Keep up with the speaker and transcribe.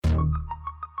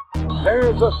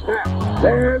There's the snap.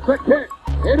 There's the kick.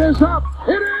 It is up.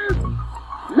 It is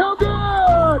no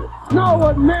good. No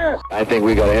one missed. I think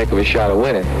we got a heck of a shot of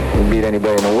winning. We beat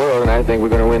anybody in the world, and I think we're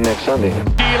going to win next Sunday.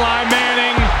 Eli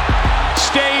Manning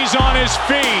stays on his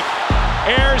feet,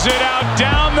 airs it out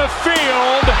down the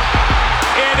field.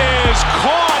 It is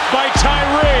caught by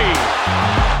Tyree.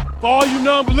 For all you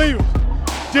non-believers,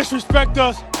 disrespect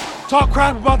us, talk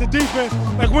crap about the defense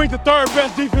like we ain't the third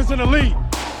best defense in the league.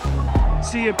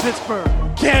 See you in Pittsburgh.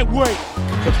 Can't wait.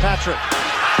 Fitzpatrick.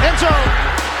 End zone.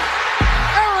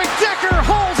 Eric Decker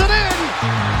holds it in.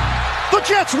 The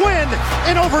Jets win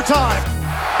in overtime.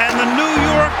 And the New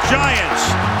York Giants,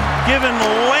 given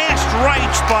last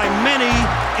rites by many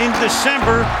in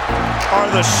December, are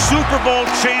the Super Bowl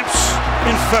champs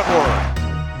in February.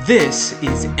 This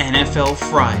is NFL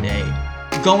Friday,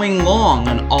 going long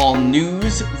on all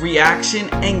news, reaction,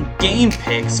 and game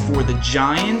picks for the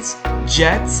Giants,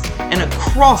 Jets, and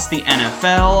across the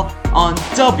NFL on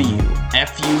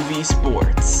WFUV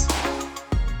Sports.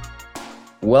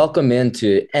 Welcome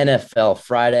into NFL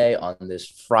Friday on this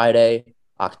Friday,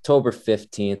 October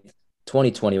 15th,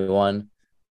 2021.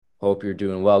 Hope you're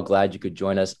doing well. Glad you could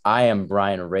join us. I am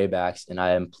Brian Rabacs, and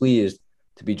I am pleased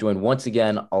to be joined once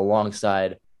again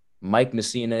alongside Mike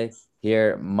Messina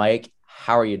here. Mike,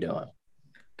 how are you doing?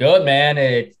 Good, man.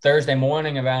 It's Thursday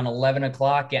morning around 11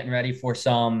 o'clock, getting ready for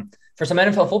some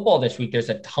NFL football this week. There's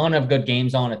a ton of good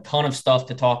games on, a ton of stuff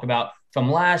to talk about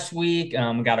from last week.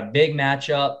 We got a big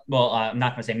matchup. Well, I'm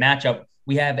not going to say matchup.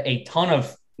 We have a ton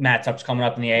of matchups coming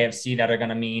up in the AFC that are going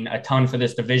to mean a ton for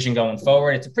this division going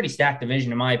forward. It's a pretty stacked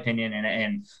division, in my opinion,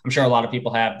 and I'm sure a lot of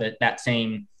people have that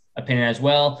same opinion as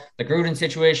well. The Gruden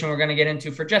situation we're going to get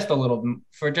into for just a little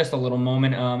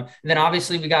moment. And then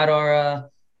obviously we got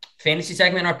our fantasy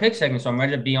segment, our pick segment. So I'm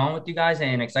ready to be on with you guys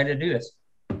and excited to do this.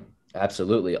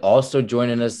 Absolutely. Also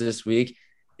joining us this week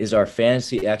is our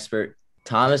fantasy expert,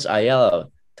 Thomas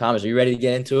Aiello. Thomas, are you ready to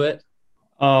get into it?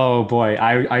 Oh boy,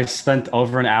 I spent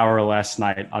over an hour last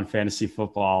night on fantasy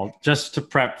football just to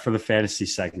prep for the fantasy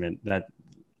segment.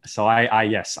 So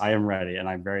yes, I am ready and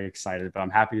I'm very excited, but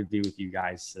I'm happy to be with you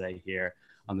guys today here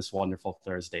on this wonderful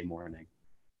Thursday morning.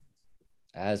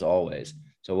 As always.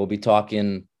 So we'll be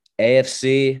talking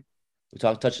AFC.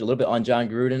 Touch a little bit on John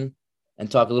Gruden and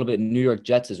talk a little bit New York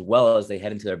Jets as well as they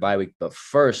head into their bye week. But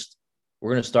first,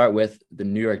 we're going to start with the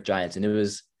New York Giants. And it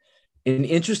was an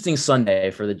interesting Sunday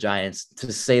for the Giants,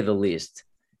 to say the least.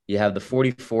 You have the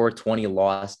 44-20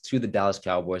 loss to the Dallas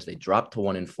Cowboys. They dropped to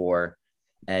 1-4.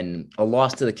 And a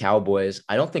loss to the Cowboys,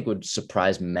 I don't think would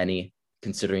surprise many,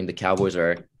 considering the Cowboys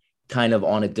are kind of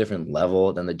on a different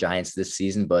level than the Giants this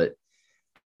season. But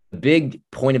the big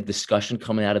point of discussion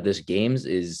coming out of this game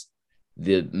is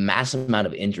the massive amount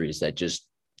of injuries that just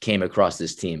came across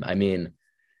this team. I mean,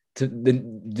 to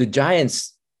the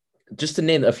Giants, just to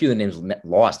name a few of the names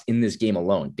lost in this game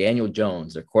alone: Daniel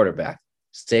Jones, their quarterback,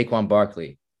 Saquon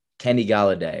Barkley, Kenny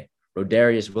Galladay,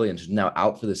 Rodarius Williams, who's now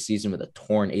out for the season with a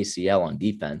torn ACL on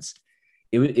defense.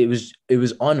 It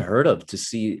was unheard of to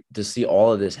see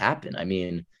all of this happen. I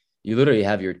mean, you literally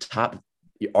have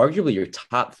arguably your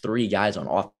top three guys on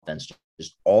offense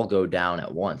just all go down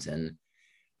at once. And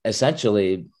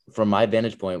essentially, from my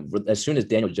vantage point, as soon as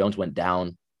Daniel Jones went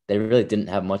down, they really didn't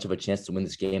have much of a chance to win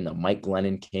this game. Now, Mike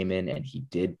Glennon came in and he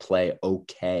did play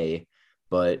okay,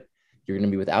 but you're going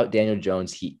to be without Daniel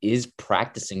Jones. He is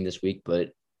practicing this week,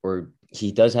 or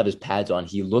he does have his pads on.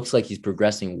 He looks like he's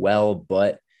progressing well,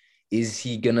 but is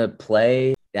he going to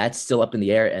play? That's still up in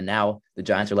the air. And now the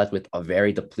Giants are left with a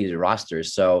very depleted roster.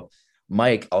 So,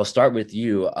 Mike, I'll start with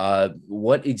you.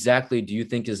 What exactly do you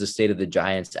think is the state of the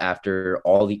Giants after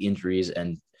all the injuries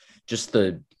and just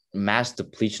the mass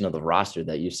depletion of the roster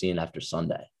that you've seen after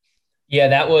Sunday? Yeah,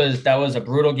 that was a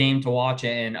brutal game to watch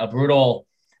and a brutal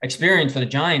experience for the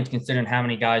Giants, considering how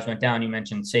many guys went down. You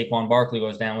mentioned Saquon Barkley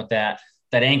goes down with that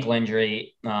ankle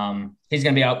injury. He's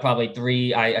going to be out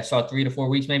probably I saw 3 to 4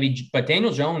 weeks maybe. But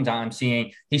Daniel Jones, I'm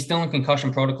seeing he's still in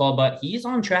concussion protocol, but he's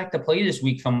on track to play this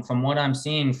week from what I'm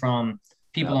seeing from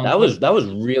people. That was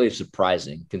really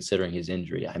surprising considering his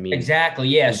injury. I mean, exactly.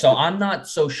 Yeah. So I'm not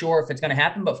so sure if it's going to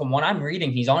happen, but from what I'm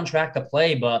reading, he's on track to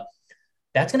play, but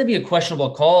that's going to be a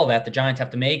questionable call that the Giants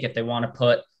have to make if they want to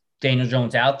put Daniel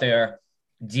Jones out there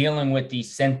dealing with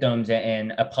these symptoms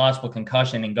and a possible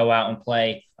concussion and go out and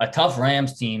play a tough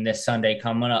Rams team this Sunday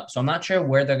coming up. So I'm not sure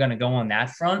where they're going to go on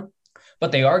that front,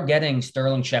 but they are getting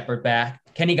Sterling Shepard back.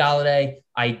 Kenny Galladay,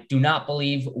 I do not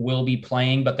believe will be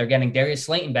playing, but they're getting Darius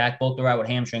Slayton back. Both are out with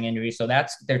hamstring injuries. So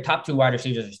that's their top two wide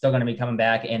receivers are still going to be coming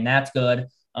back, and that's good.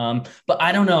 But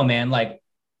I don't know, man. Like,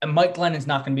 Mike Glennon's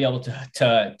not going to be able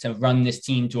to run this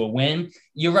team to a win.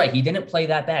 You're right. He didn't play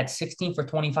that bad. 16 for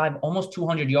 25, almost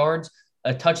 200 yards,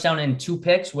 a touchdown and 2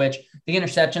 picks, which the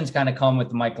interceptions kind of come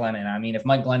with Mike Glennon. I mean, if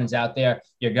Mike Glennon's out there,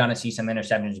 you're going to see some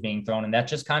interceptions being thrown, and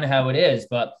that's just kind of how it is.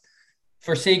 But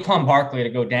for Saquon Barkley to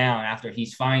go down after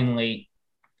he's finally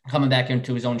coming back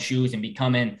into his own shoes and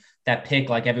becoming that pick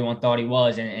like everyone thought he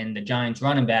was and the Giants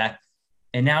running back,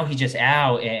 and now he's just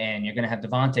out, and you're going to have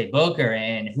Devontae Booker,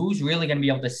 and who's really going to be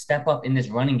able to step up in this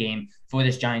running game for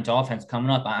this Giants offense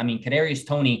coming up? I mean, Kadarius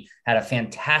Toney had a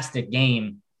fantastic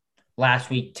game last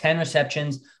week, 10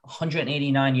 receptions,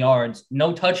 189 yards,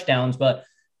 no touchdowns, but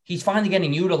he's finally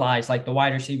getting utilized like the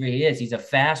wide receiver he is. He's a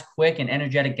fast, quick, and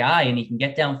energetic guy, and he can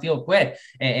get downfield quick.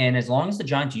 And as long as the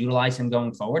Giants utilize him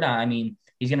going forward, I mean,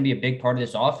 he's going to be a big part of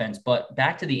this offense. But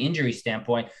back to the injury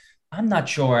standpoint, I'm not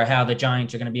sure how the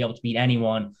Giants are going to be able to beat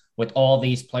anyone with all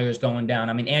these players going down.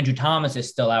 I mean, Andrew Thomas is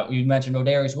still out. You mentioned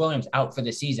Rodarius Williams out for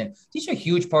the season. These are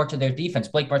huge parts of their defense.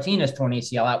 Blake Martinez torn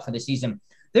ACL out for the season.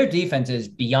 Their defense is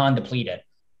beyond depleted.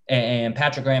 And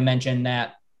Patrick Graham mentioned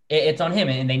that it's on him,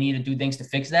 and they need to do things to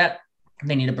fix that.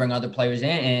 They need to bring other players in,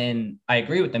 and I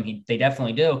agree with them. They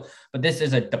definitely do. But this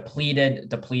is a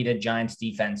depleted Giants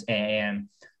defense, and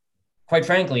quite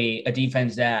frankly, a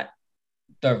defense that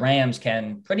the Rams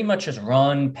can pretty much just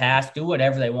run, pass, do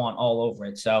whatever they want all over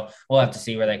it. So we'll have to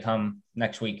see where they come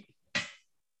next week.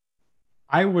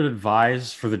 I would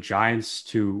advise for the Giants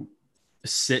to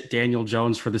sit Daniel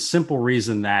Jones for the simple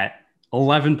reason that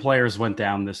 11 players went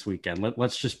down this weekend.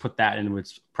 Let's just put that into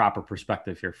its proper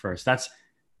perspective here first.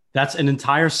 That's an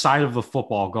entire side of the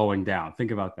football going down.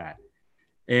 Think about that.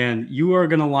 And you are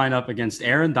going to line up against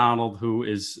Aaron Donald, who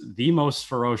is the most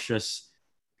ferocious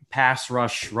pass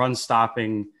rush, run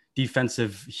stopping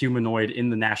defensive humanoid in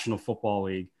the National Football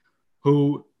League,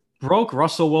 who broke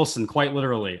Russell Wilson quite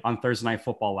literally on Thursday Night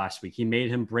Football last week. He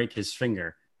made him break his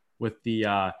finger with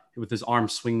his arm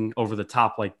swinging over the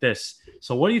top like this.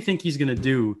 So what do you think he's going to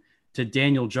do to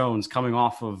Daniel Jones coming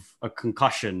off of a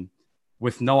concussion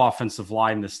with no offensive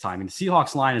line this time? And the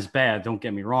Seahawks line is bad, don't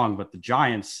get me wrong, but the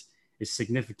Giants is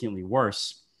significantly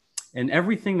worse. And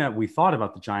everything that we thought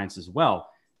about the Giants as well,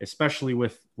 especially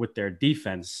with their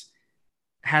defense,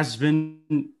 has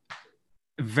been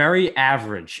very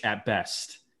average at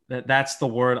best. That's the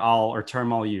word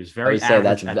term I'll use. Very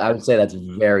average. I would say that's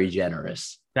very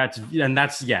generous. That's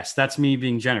me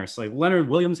being generous. Like Leonard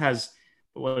Williams has,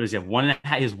 what does he have?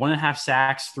 He has 1.5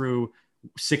 sacks through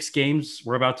 6 games.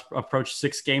 We're about to approach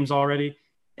 6 games already.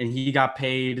 And he got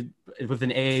paid with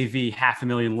an AAV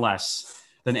 $500,000 less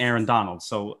than Aaron Donald.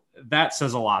 So that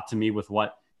says a lot to me with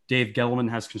what Dave Gettleman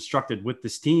has constructed with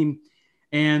this team.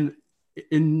 And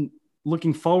in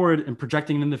looking forward and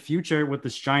projecting in the future with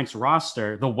this Giants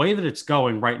roster, the way that it's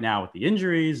going right now with the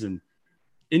injuries and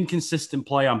inconsistent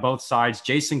play on both sides,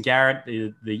 Jason Garrett,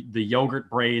 the yogurt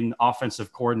brain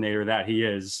offensive coordinator that he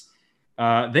is,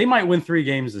 they might win 3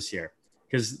 games this year,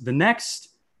 because the next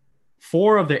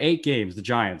 4 of their 8 games, the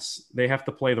Giants, they have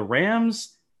to play the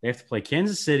Rams, they have to play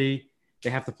Kansas City, they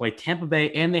have to play Tampa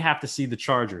Bay, and they have to see the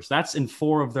Chargers. That's in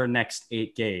 4 of their next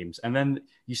 8 games. And then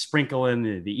you sprinkle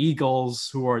in the Eagles,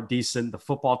 who are decent, the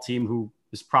football team, who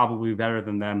is probably better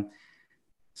than them.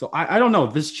 So I don't know.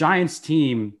 This Giants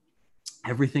team,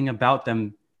 everything about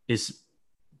them is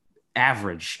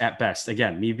average at best.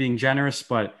 Again, me being generous,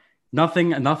 but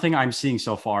nothing I'm seeing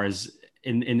so far is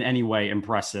in any way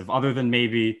impressive, other than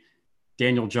maybe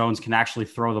Daniel Jones can actually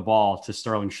throw the ball to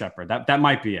Sterling Shepard. That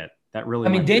might be it. That really,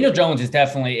 I mean, Daniel Jones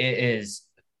is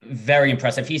very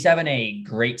impressive. He's having a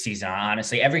great season,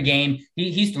 honestly. Every game,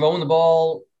 he's throwing the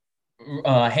ball,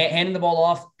 handing the ball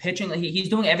off, pitching. He's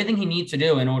doing everything he needs to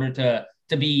do in order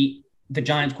to be the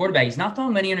Giants quarterback. He's not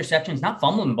throwing many interceptions, not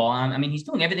fumbling the ball. I mean, he's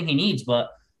doing everything he needs, but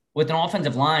with an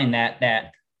offensive line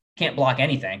that can't block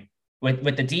anything,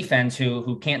 with the defense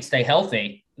who can't stay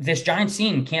healthy, this Giants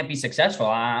team can't be successful.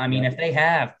 I mean, if they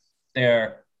have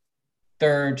their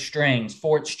 3rd strings,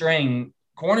 4th string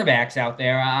cornerbacks out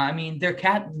there, I mean,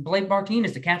 Blake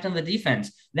Martinez, the captain of the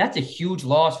defense, that's a huge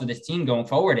loss for this team going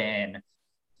forward. And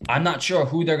I'm not sure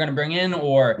who they're going to bring in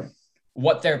or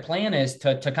what their plan is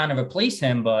to kind of replace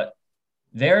him, but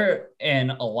they're in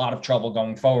a lot of trouble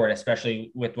going forward,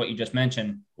 especially with what you just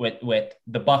mentioned, with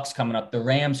the Bucs coming up, the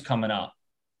Rams coming up,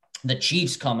 the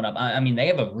Chiefs coming up. I mean, they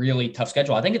have a really tough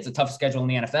schedule. I think it's the toughest schedule in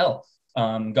the NFL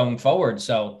going forward.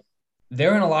 So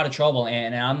they're in a lot of trouble,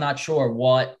 and I'm not sure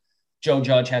what Joe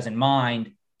Judge has in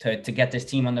mind to get this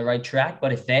team on the right track.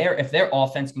 But if their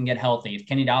offense can get healthy, if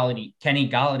Kenny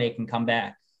Golladay can come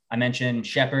back, I mentioned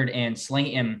Shepard and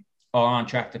Slayton are on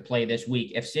track to play this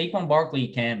week. If Saquon Barkley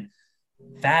can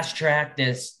fast track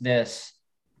this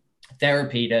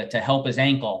therapy to help his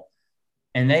ankle.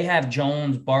 And they have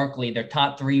Jones, Barkley, their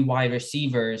top 3 wide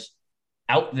receivers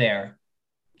out there,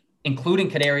 including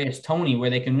Kadarius Toney, where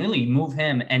they can really move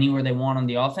him anywhere they want on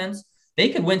the offense. They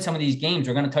could win some of these games.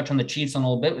 We're going to touch on the Chiefs in a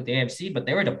little bit with the AFC, but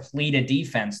they're a depleted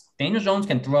defense. Daniel Jones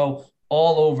can throw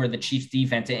all over the Chiefs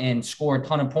defense and score a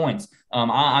ton of points.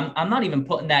 I'm not even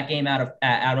putting that game out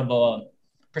of a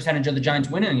percentage of the Giants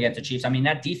winning against the Chiefs. I mean,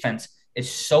 that defense is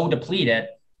so depleted,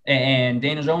 and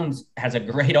Daniel Jones has a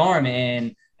great arm,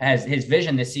 and has his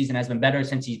vision this season has been better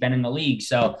since he's been in the league.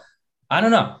 So I don't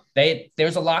know.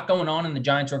 There's a lot going on in the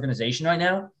Giants organization right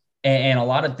now, and a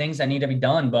lot of things that need to be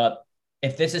done. But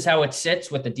if this is how it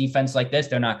sits with the defense like this,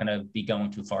 they're not going to be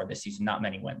going too far this season. Not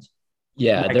many wins.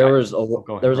 Yeah, there was a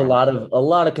lot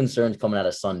of concerns coming out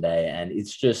of Sunday, and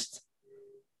it's just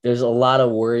there's a lot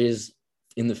of worries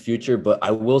in the future. But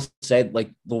I will say, like,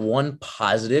 the one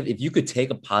positive, if you could take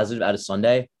a positive out of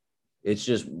Sunday, it's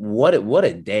just what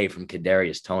a day from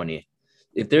Kadarius Toney.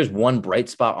 If there's one bright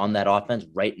spot on that offense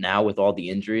right now with all the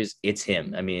injuries, it's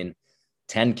him. I mean,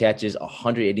 10 catches,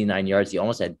 189 yards. He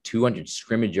almost had 200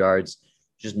 scrimmage yards,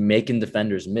 just making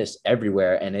defenders miss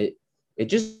everywhere. And it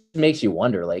just makes you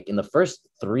wonder, like, in the first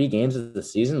 3 games of the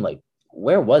season, like,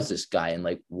 where was this guy? And,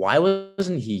 like, why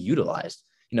wasn't he utilized?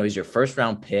 You know, he's your first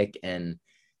round pick, and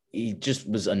he just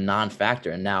was a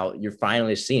non-factor. And now you're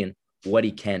finally seeing what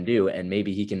he can do, and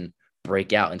maybe he can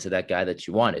break out into that guy that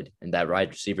you wanted, and that wide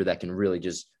receiver that can really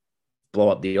just blow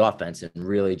up the offense and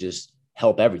really just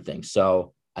help everything.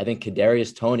 So I think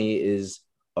Kadarius Toney is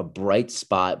a bright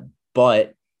spot,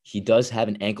 but he does have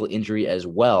an ankle injury as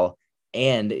well.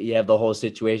 And you have the whole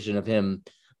situation of him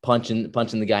punching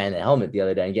the guy in the helmet the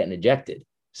other day and getting ejected.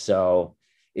 So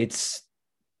it's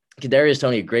Kadarius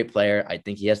Toney, a great player. I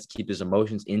think he has to keep his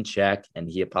emotions in check, and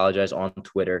he apologized on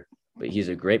Twitter, but he's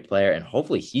a great player, and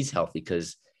hopefully he's healthy,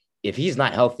 because if he's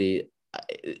not healthy,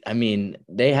 I mean,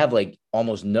 they have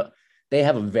they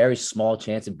have a very small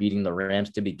chance of beating the Rams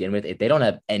to begin with. If they don't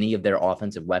have any of their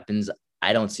offensive weapons,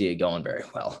 I don't see it going very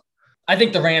well. I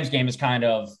think the Rams game is kind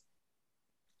of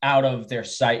out of their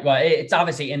sight. Well, it's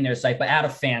obviously in their sight, but out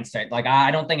of fans' sight. Like,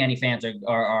 I don't think any fans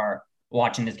are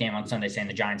watching this game on Sunday saying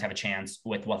the Giants have a chance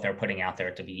with what they're putting out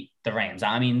there to beat the Rams.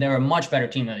 I mean, they're a much better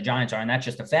team than the Giants are, and that's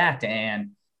just a fact.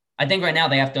 And I think right now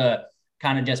they have to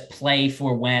kind of just play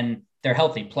for when they're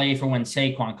healthy, play for when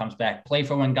Saquon comes back, play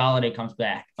for when Golladay comes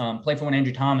back, play for when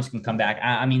Andrew Thomas can come back.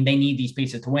 I mean, they need these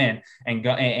pieces to win.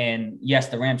 And yes,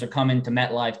 the Rams are coming to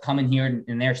MetLife, coming here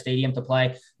in their stadium to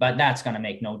play, but that's going to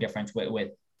make no difference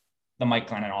with the Mike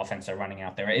Glennon offense they're running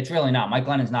out there. It's really not. Mike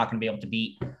Glennon's not going to be able to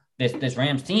beat this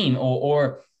Rams team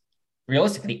or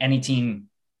realistically any team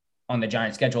on the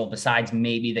Giants schedule besides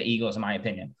maybe the Eagles, in my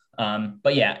opinion.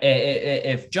 But yeah,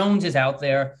 if Jones is out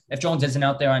there, if Jones isn't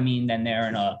out there, I mean, then they're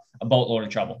in a boatload of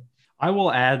trouble. I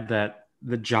will add that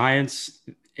the Giants,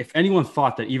 if anyone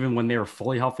thought that even when they were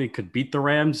fully healthy could beat the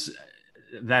Rams,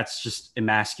 that's just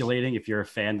emasculating if you're a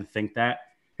fan to think that.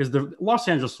 Because the Los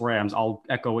Angeles Rams, I'll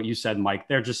echo what you said, Mike,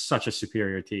 they're just such a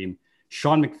superior team.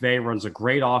 Sean McVay runs a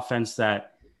great offense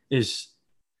that is,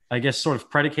 I guess, sort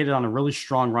of predicated on a really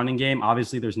strong running game.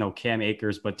 Obviously, there's no Cam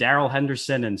Akers, but Darrell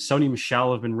Henderson and Sony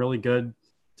Michel have been really good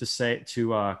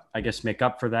to make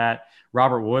up for that.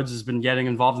 Robert Woods has been getting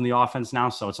involved in the offense now,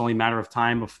 so it's only a matter of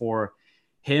time before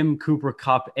him, Cooper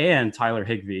Kupp, and Tyler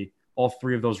Higbee, all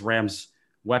 3 of those Rams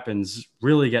weapons,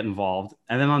 really get involved.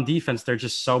 And then on defense, they're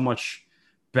just so much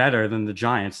better than the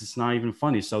Giants. It's not even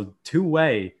funny. So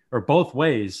both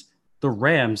ways, the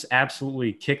Rams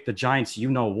absolutely kick the Giants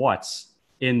you-know-whats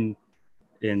in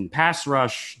pass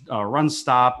rush, run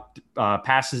stop,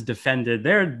 passes defended.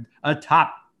 They're a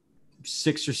top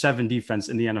 6 or 7 defense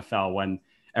in the NFL when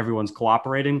everyone's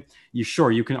cooperating.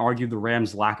 You can argue the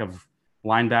Rams' lack of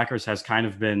linebackers has kind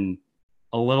of been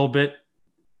a little bit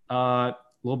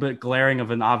glaring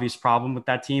of an obvious problem with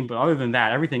that team. But other than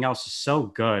that, everything else is so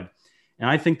good. And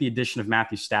I think the addition of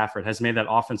Matthew Stafford has made that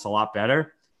offense a lot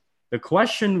better. The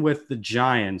question with the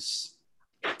Giants,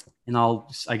 and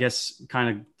I guess kind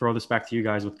of throw this back to you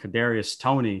guys with Kadarius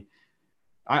Toney.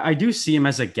 I do see him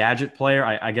as a gadget player.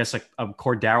 I guess a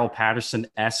Cordarrelle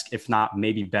Patterson-esque, if not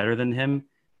maybe better than him.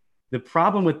 The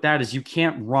problem with that is you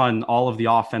can't run all of the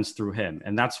offense through him.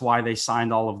 And that's why they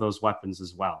signed all of those weapons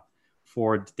as well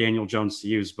for Daniel Jones to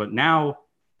use. But now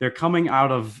they're coming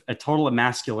out of a total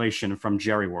emasculation from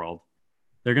Jerry World.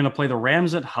 They're going to play the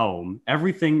Rams at home.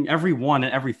 Everyone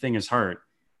and everything is hurt.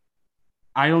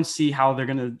 I don't see how they're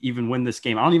going to even win this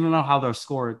game. I don't even know how they'll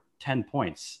score 10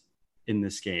 points in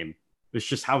this game. It's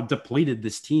just how depleted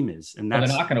this team is. And that's,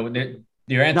 they're not going to.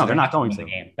 Your answer? No, they're not going to the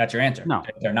game. That's your answer. No,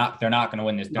 they're not. They're not going to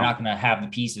win this. They're not going to have the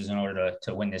pieces in order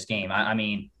to win this game. I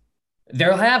mean,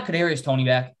 They'll have Kadarius Toney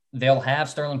back. They'll have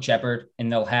Sterling Shepard,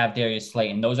 and they'll have Darius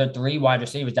Slayton. Those are 3 wide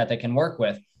receivers that they can work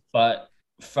with. But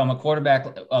from a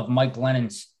quarterback of Mike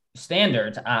Glennon's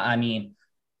standards, I mean,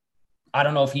 I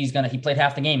don't know if he played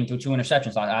half the game and threw 2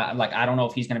 interceptions. I don't know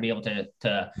if he's going to be able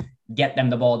to get them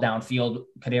the ball downfield.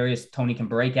 Kadarius Toney can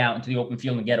break out into the open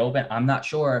field and get open. I'm not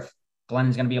sure if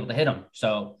Glennon's going to be able to hit him.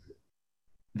 So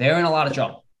they're in a lot of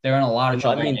trouble.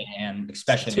 And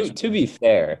especially to be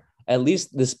fair, at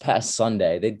least this past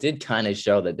Sunday, they did kind of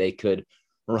show that they could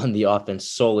run the offense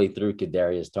solely through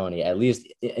Kadarius Toney, at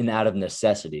least out of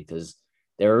necessity, because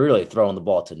they were really throwing the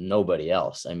ball to nobody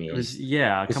else. I mean,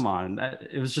 come on.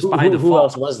 It was just by default. Who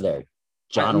else was there?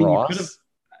 John Ross?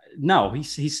 No,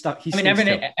 he's stuck.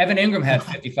 Evan Ingram had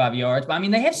 55 yards, but I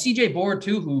mean, they have CJ Board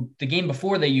too, who the game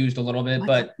before they used a little bit,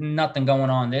 but nothing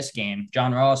going on this game.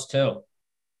 John Ross too.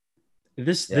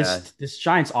 This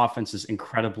Giants offense is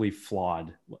incredibly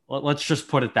flawed. Let's just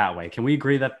put it that way. Can we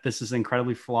agree that this is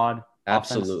incredibly flawed?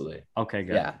 Absolutely. Offense? Okay,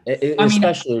 good. Yeah,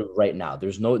 especially right now.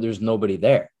 There's nobody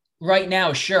there. Right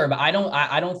now, sure, but I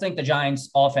don't think the Giants'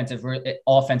 offense is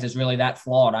really that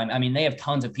flawed. I mean, they have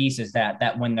tons of pieces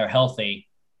that when they're healthy,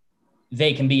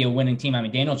 they can be a winning team. I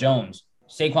mean, Daniel Jones,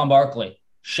 Saquon Barkley,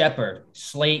 Shepard,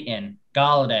 Slayton,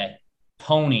 Galladay,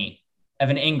 Toney,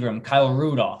 Evan Ingram, Kyle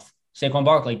Rudolph, Saquon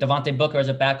Barkley, Devontae Booker as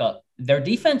a backup. Their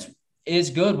defense is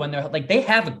good when they're like, they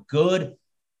have a good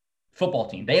football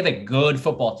team. They have a good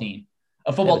football team.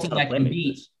 A football team that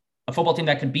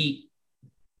can beat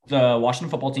the Washington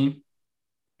football team,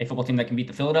 a football team that can beat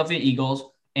the Philadelphia Eagles.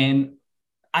 And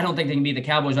I don't think they can beat the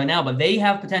Cowboys right now, but they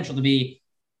have potential to be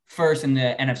first in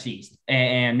the NFC East.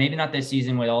 And maybe not this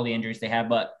season with all the injuries they have,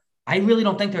 but I really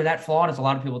don't think they're that flawed as a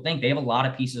lot of people think. They have a lot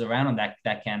of pieces around them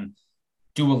that can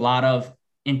do a lot of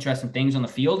interesting things on the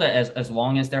field as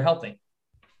long as they're healthy,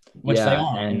 which they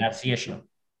are, and that's the issue.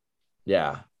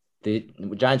 Yeah. The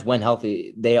Giants, when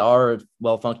healthy, they are a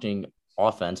well-functioning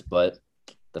offense, but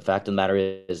the fact of the matter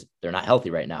is they're not healthy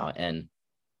right now. And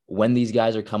when these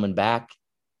guys are coming back,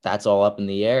 that's all up in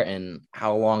the air. And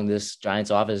how long this Giants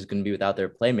offense is going to be without their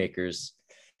playmakers,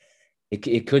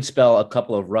 it could spell a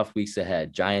couple of rough weeks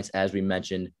ahead. Giants, as we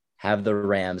mentioned, have the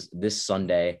Rams this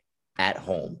Sunday at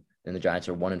home. And the Giants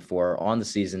are 1-4 on the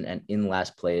season and in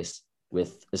last place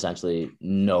with essentially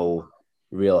not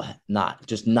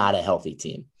a healthy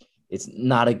team. It's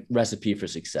not a recipe for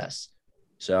success.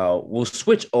 So we'll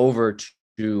switch over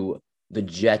to the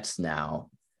Jets now.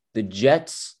 The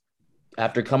Jets,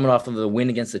 after coming off of the win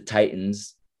against the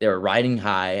Titans, they were riding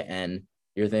high, and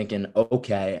you're thinking,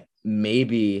 okay,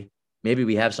 maybe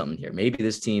we have something here. Maybe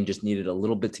this team just needed a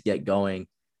little bit to get going.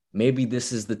 Maybe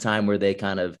this is the time where they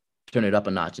kind of turn it up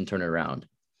a notch and turn it around.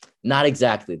 Not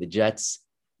exactly. The Jets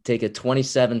take a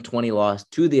 27-20 loss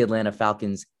to the Atlanta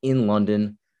Falcons in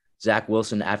London. Zach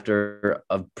Wilson, after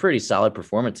a pretty solid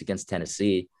performance against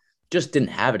Tennessee, just didn't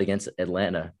have it against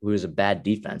Atlanta, who is a bad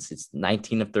defense. It's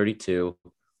 19 of 32,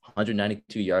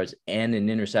 192 yards, and an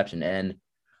interception. And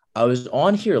I was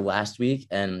on here last week,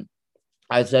 and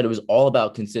I said it was all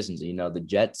about consistency. You know, the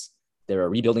Jets, they're a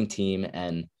rebuilding team,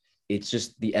 and it's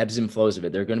just the ebbs and flows of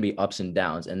it. They're going to be ups and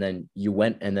downs. And then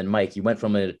Mike, you went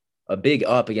from a big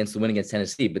up against the win against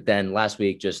Tennessee, but then last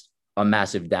week, just a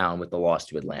massive down with the loss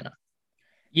to Atlanta.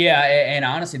 Yeah, and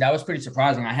honestly, that was pretty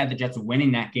surprising. I had the Jets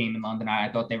winning that game in London. I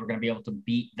thought they were going to be able to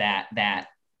beat that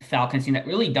Falcons team that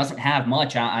really doesn't have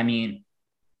much. I mean,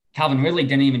 Calvin Ridley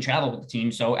didn't even travel with the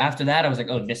team. So after that, I was like,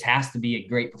 oh, this has to be a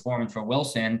great performance for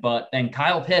Wilson. But then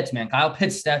Kyle Pitts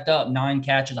stepped up, 9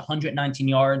 catches, 119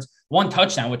 yards, 1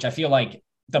 touchdown, which I feel like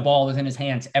the ball was in his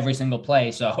hands every single play.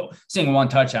 So seeing 1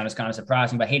 touchdown is kind of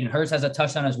surprising. But Hayden Hurst has a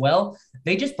touchdown as well.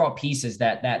 They just brought pieces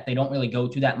that they don't really go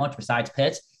to that much besides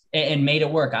Pitts and made it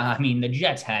work. I mean, the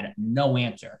Jets had no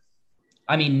answer.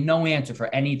 No answer for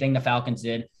anything the Falcons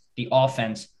did. The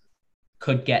offense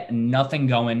could get nothing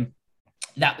going.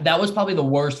 That was probably the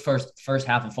worst first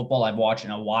half of football I've watched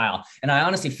in a while. And I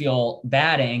honestly feel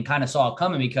bad and kind of saw it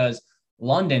coming because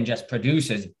London just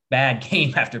produces bad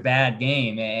game after bad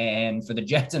game. And for the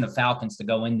Jets and the Falcons to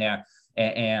go in there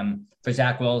and for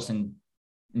Zach Wilson,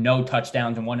 no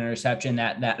touchdowns and 1 interception,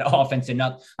 that offense did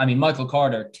not. I mean, Michael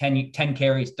Carter, 10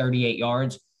 carries, 38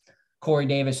 yards. Corey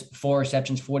Davis, 4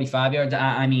 receptions, 45 yards.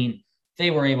 I mean, they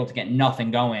were able to get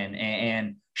nothing going.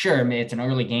 And sure, it's an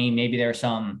early game. Maybe there's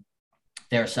some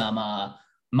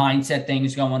mindset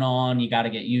things going on. You got to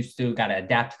get used to, got to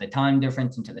adapt to the time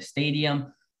difference into the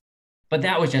stadium. But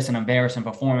that was just an embarrassing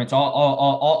performance all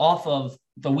off of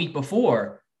the week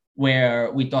before,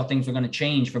 where we thought things were going to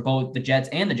change for both the Jets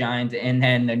and the Giants. And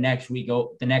then the next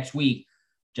week,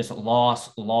 just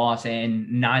loss, and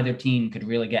neither team could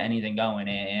really get anything going.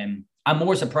 And I'm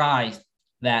more surprised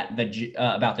that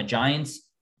about the Giants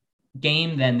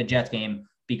game than the Jets game,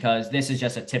 because this is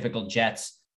just a typical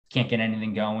Jets can't get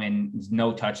anything going,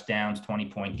 no touchdowns,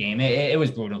 20-point game. It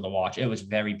was brutal to watch. It was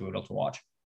very brutal to watch.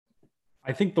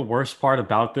 I think the worst part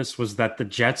about this was that the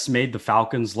Jets made the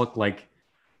Falcons look like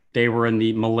they were in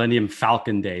the Millennium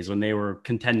Falcon days when they were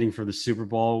contending for the Super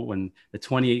Bowl, when the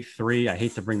 28-3, I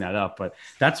hate to bring that up, but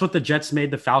that's what the Jets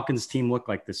made the Falcons team look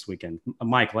like this weekend.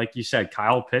 Mike, like you said,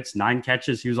 Kyle Pitts, 9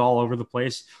 catches. He was all over the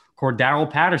place. Cordarrelle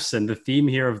Patterson, the theme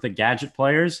here of the gadget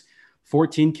players,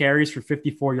 14 carries for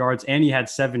 54 yards, and he had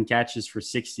 7 catches for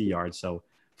 60 yards. So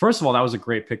first of all, that was a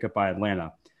great pickup by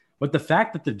Atlanta. But the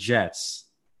fact that the Jets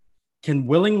can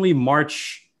willingly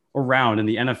march around in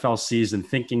the NFL season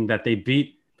thinking that they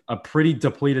beat a pretty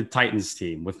depleted Titans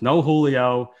team with no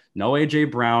Julio, no A.J.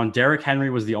 Brown, Derrick Henry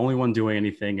was the only one doing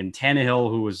anything, and Tannehill,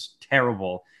 who was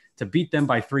terrible, to beat them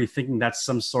by 3, thinking that's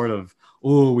some sort of,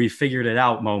 ooh, we figured it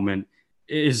out moment,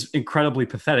 is incredibly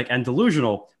pathetic and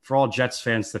delusional for all Jets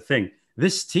fans to think.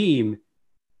 This team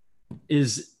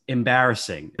is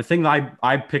embarrassing. The thing that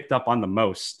I picked up on the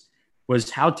most was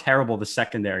how terrible the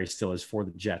secondary still is for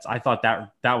the Jets. I thought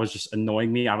that was just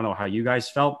annoying me. I don't know how you guys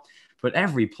felt, but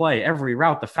every play, every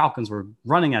route, the Falcons were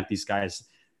running at these guys.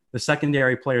 The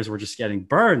secondary players were just getting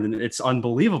burned, and it's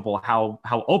unbelievable how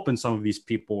open some of these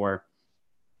people were.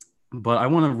 But I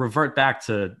want to revert back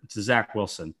to Zach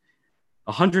Wilson.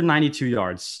 192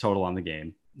 yards total on the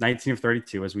game, 19 of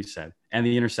 32, as we said, and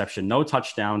the interception. No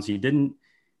touchdowns. He didn't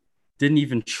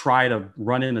even try to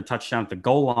run in a touchdown at the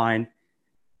goal line.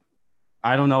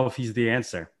 I don't know if he's the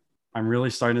answer. I'm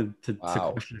really starting to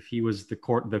question if he was the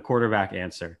quarterback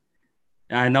answer.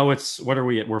 And I know what are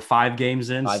we at? We're 5 games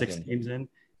in, 6 games in.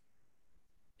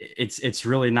 It's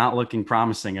really not looking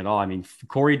promising at all. I mean,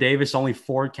 Corey Davis, only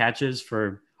 4 catches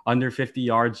for under 50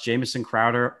 yards. Jamison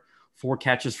Crowder, 4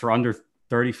 catches for under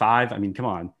 35. I mean, come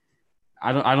on.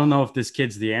 I don't know if this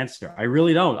kid's the answer. I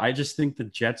really don't. I just think the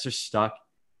Jets are stuck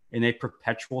in a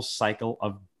perpetual cycle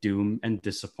of doom and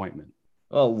disappointment.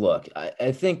 Well, look,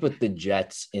 I think with the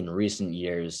Jets in recent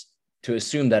years, to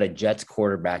assume that a Jets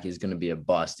quarterback is going to be a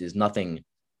bust is nothing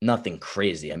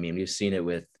crazy. I mean, we've seen it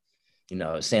with,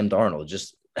 Sam Darnold,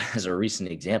 just as a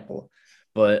recent example.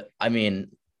 But I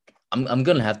mean, I'm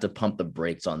going to have to pump the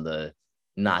brakes on the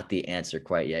not the answer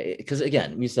quite yet. Because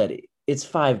again, we said it's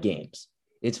 5 games.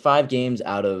 It's 5 games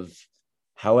out of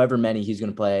however many he's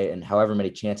going to play and however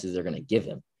many chances they're going to give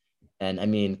him. And I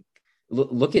mean,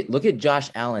 look at Josh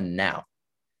Allen now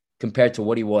compared to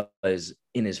what he was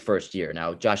in his first year.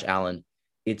 Now, Josh Allen,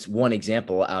 it's one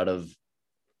example out of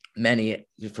many.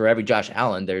 For every Josh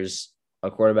Allen, there's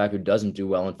a quarterback who doesn't do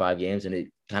well in 5 games, and it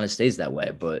kind of stays that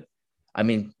way. But I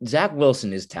mean, Zach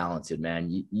Wilson is talented,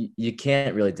 man. You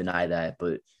can't really deny that,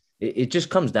 but it just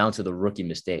comes down to the rookie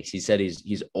mistakes. He said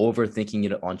he's overthinking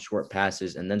it on short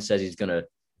passes, and then says he's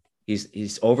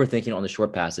overthinking on the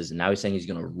short passes, and now he's saying he's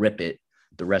gonna rip it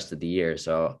the rest of the year.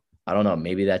 So I don't know.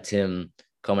 Maybe that's him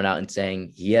coming out and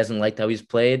saying he hasn't liked how he's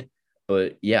played.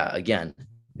 But yeah, again,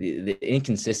 the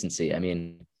inconsistency. I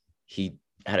mean, he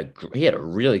had a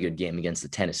really good game against the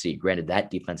Tennessee. Granted,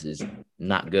 that defense is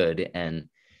not good, and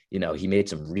he made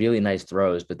some really nice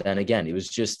throws. But then again, it was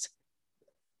just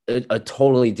a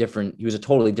totally different. He was a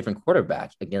totally different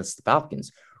quarterback against the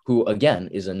Falcons, who again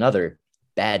is another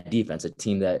bad defense, a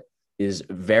team that is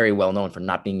very well known for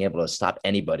not being able to stop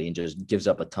anybody and just gives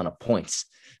up a ton of points.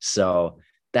 So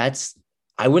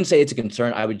I wouldn't say it's a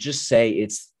concern. I would just say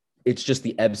it's just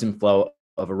the ebbs and flow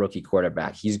of a rookie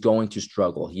quarterback. He's going to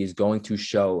struggle. He's going to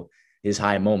show his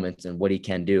high moments and what he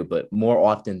can do. But more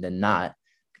often than not,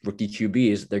 rookie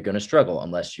QBs, they're going to struggle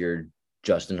unless you're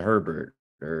Justin Herbert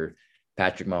or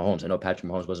Patrick Mahomes. I know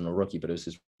Patrick Mahomes wasn't a rookie, but it was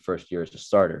his first year as a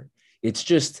starter. It's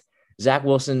just Zach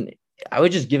Wilson. I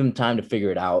would just give him time to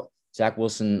figure it out. Zach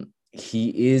Wilson,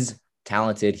 he is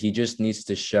talented. He just needs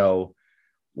to show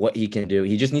what he can do.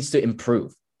 He just needs to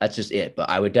improve. That's just it. But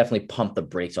I would definitely pump the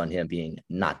brakes on him being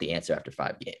not the answer after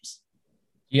 5 games.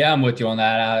 Yeah, I'm with you on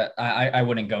that. I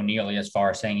wouldn't go nearly as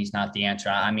far as saying he's not the answer.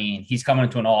 I mean, he's coming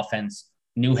into an offense,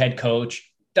 new head coach,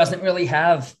 doesn't really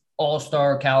have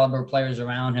all-star caliber players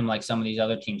around him like some of these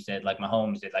other teams did, like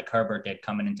Mahomes did, like Herbert did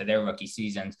coming into their rookie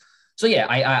seasons. So yeah,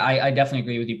 I definitely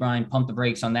agree with you, Brian. Pump the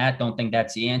brakes on that. Don't think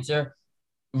that's the answer.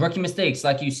 Rookie mistakes,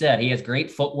 like you said, he has great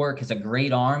footwork, has a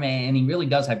great arm, and he really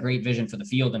does have great vision for the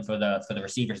field and for the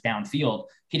receivers downfield.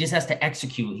 He just has to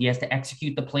execute. He has to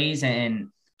execute the plays and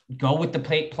go with the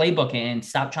playbook and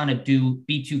stop trying to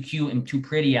be too cute and too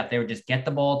pretty out there. Just get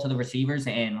the ball to the receivers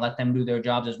and let them do their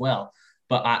jobs as well.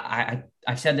 But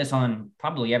I've said this on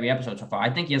probably every episode so far. I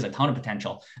think he has a ton of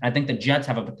potential. And I think the Jets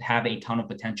have a ton of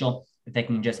potential. if they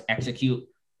can just execute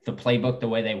the playbook the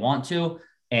way they want to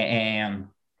and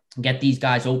get these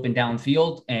guys open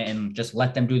downfield and just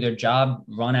let them do their job,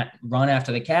 run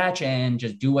after the catch and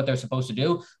just do what they're supposed to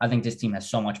do, I think this team has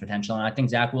so much potential. And I think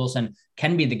Zach Wilson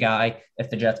can be the guy if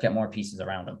the Jets get more pieces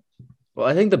around him. Well,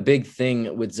 I think the big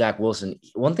thing with Zach Wilson,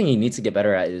 one thing he needs to get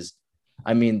better at is,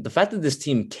 the fact that this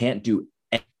team can't do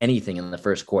anything in the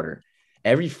first quarter.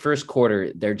 Every first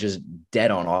quarter, they're just dead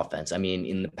on offense.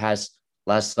 In the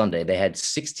last Sunday, they had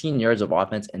 16 yards of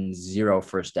offense and 0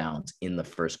 first downs in the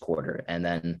first quarter. And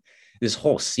then this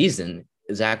whole season,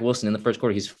 Zach Wilson in the first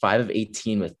quarter, he's 5 of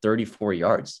 18 with 34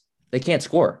 yards. They can't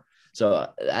score. So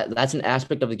that's an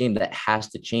aspect of the game that has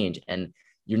to change. And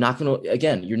you're not going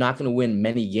to win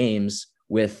many games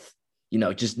with,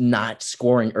 just not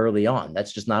scoring early on.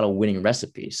 That's just not a winning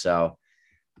recipe. So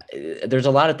there's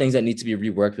a lot of things that need to be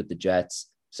reworked with the Jets.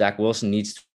 Zach Wilson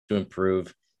needs to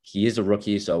improve. He is a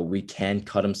rookie, so we can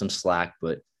cut him some slack,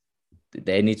 but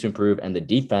they need to improve. And the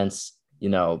defense,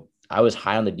 I was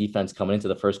high on the defense coming into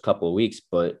the first couple of weeks,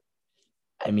 but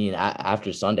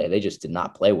after Sunday, they just did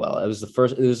not play well. It was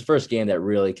the first game that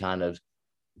really kind of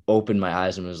opened my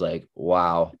eyes and was like,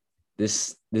 wow,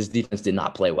 this defense did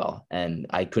not play well. And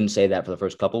I couldn't say that for the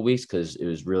first couple of weeks because it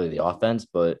was really the offense,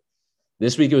 but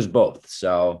this week it was both.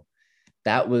 So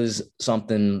that was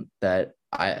something that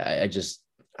I just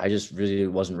really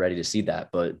wasn't ready to see that.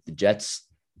 But the Jets,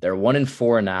 they're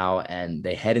 1-4 now, and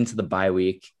they head into the bye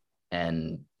week.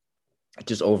 And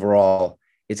just overall,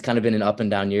 it's kind of been an up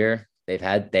and down year. They've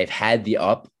had the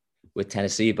up with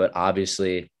Tennessee, but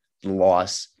obviously the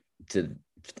loss to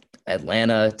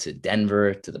Atlanta, to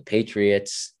Denver, to the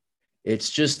Patriots.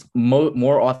 It's just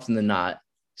more often than not,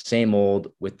 same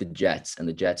old with the Jets. And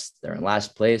the Jets, they're in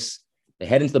last place. They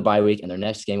head into the bye week, and their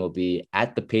next game will be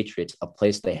at the Patriots, a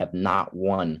place they have not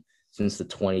won since the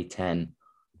 2010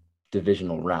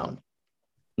 divisional round.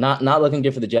 Not looking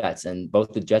good for the Jets. And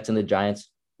both the Jets and the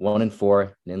Giants,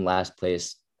 1-4 and in last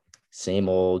place, same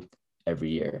old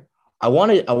every year. I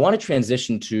want to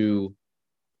transition to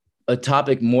a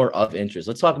topic more of interest.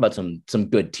 Let's talk about some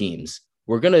good teams.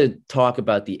 We're going to talk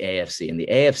about the AFC, and the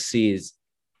AFC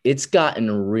it's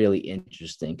gotten really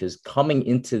interesting because coming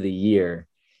into the year,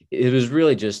 it was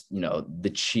really just,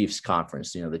 the Chiefs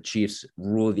conference. The Chiefs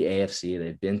rule the AFC.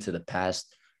 They've been to the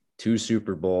past 2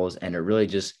 Super Bowls, and it really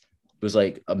just was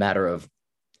like a matter of,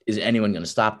 is anyone going to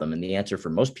stop them? And the answer for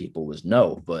most people was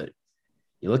no. But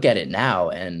you look at it now,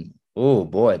 and oh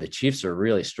boy, the Chiefs are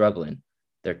really struggling.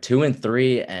 They're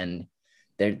 2-3, and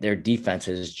their defense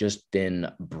has just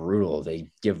been brutal.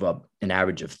 They give up an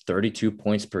average of 32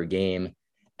 points per game,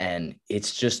 and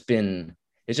it's been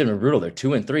brutal. They're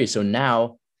 2-3. So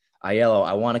now, Aiello,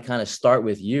 I want to kind of start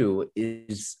with you.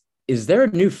 Is there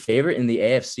a new favorite in the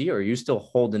AFC, or are you still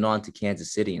holding on to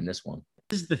Kansas City in this one?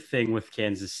 This is the thing with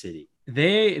Kansas City.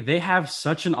 They have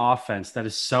such an offense that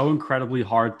is so incredibly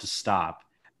hard to stop.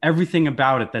 Everything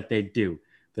about it that they do,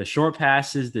 the short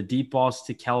passes, the deep balls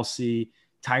to Kelsey,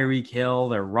 Tyreek Hill,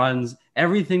 their runs,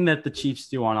 everything that the Chiefs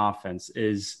do on offense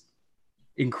is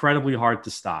incredibly hard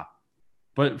to stop.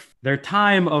 But their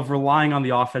time of relying on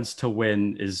the offense to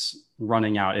win is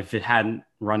running out, if it hadn't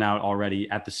run out already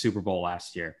at the Super Bowl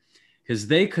last year, because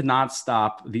they could not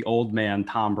stop the old man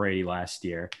Tom Brady last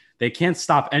year. They can't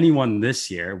stop anyone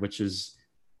this year, which is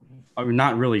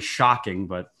not really shocking.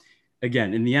 But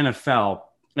again, in the NFL,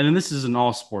 and then this is in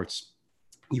all sports,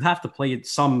 you have to play at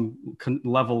some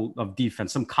level of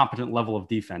defense, some competent level of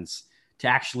defense to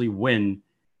actually win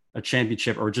a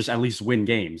championship or just at least win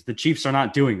games. The Chiefs are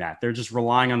not doing that. They're just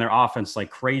relying on their offense like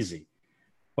crazy.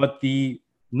 But the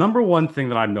number one thing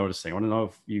that I'm noticing, I want to know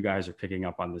if you guys are picking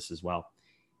up on this as well,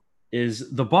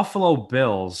 is the Buffalo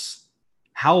Bills,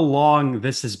 how long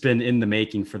this has been in the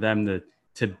making for them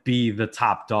to be the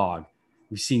top dog.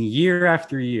 We've seen year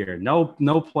after year, no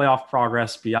playoff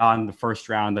progress beyond the first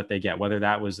round that they get, whether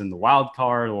that was in the wild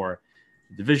card or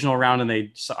the divisional round,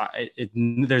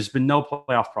 and there's been no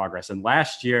playoff progress. And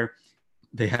last year,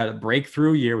 they had a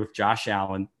breakthrough year with Josh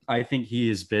Allen. I think he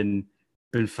has been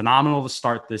phenomenal to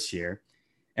start this year.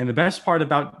 And the best part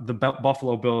about the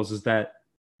Buffalo Bills is that,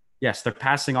 yes, their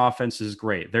passing offense is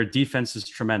great. Their defense is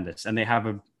tremendous. And they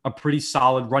have a pretty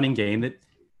solid running game that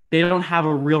they don't have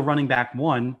a real running back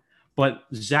one, but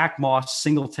Zach Moss,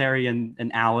 Singletary,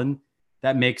 and Allen,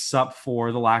 that makes up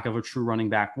for the lack of a true running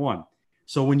back one.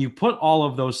 So when you put all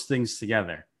of those things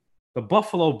together, the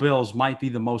Buffalo Bills might be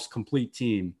the most complete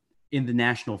team in the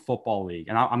National Football League.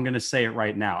 And I'm going to say it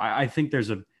right now. I think there's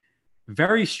a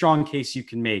very strong case you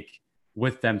can make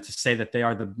with them to say that they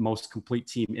are the most complete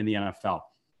team in the NFL.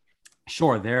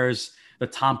 Sure, there's the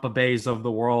Tampa Bays of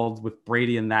the world with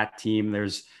Brady and that team.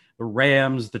 There's the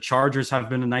Rams, the Chargers have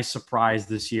been a nice surprise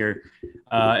this year.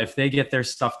 If they get their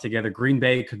stuff together, Green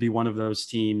Bay could be one of those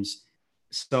teams.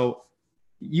 So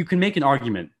you can make an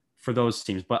argument for those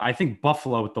teams, but I think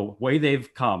Buffalo, with the way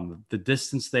they've come, the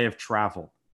distance they have traveled,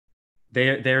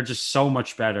 they're just so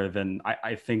much better than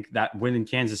I think that win in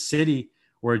Kansas City,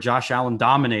 where Josh Allen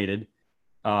dominated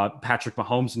Patrick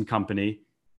Mahomes and company.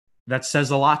 That says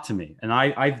a lot to me. And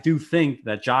I do think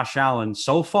that Josh Allen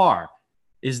so far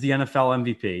is the NFL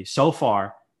MVP so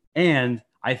far. And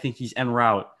I think he's en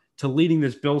route to leading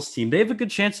this Bills team. They have a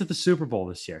good chance at the Super Bowl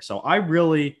this year. So I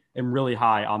really am really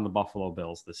high on the Buffalo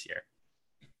Bills this year.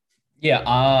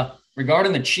 Yeah.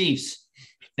 Regarding the Chiefs,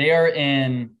 they are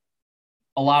in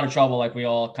a lot of trouble, like we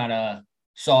all kind of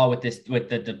saw with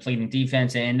the depleting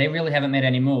defense, and they really haven't made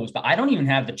any moves. But I don't even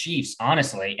have the Chiefs,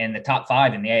 honestly, in the top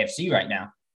 5 in the AFC right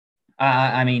now.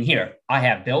 I mean, here, I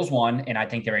have Bills 1, and I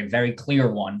think they're a very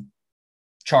clear 1.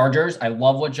 Chargers, I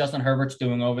love what Justin Herbert's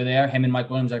doing over there. Him and Mike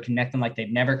Williams are connecting like they've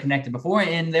never connected before,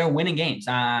 and they're winning games.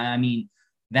 I mean,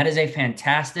 that is a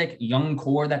fantastic young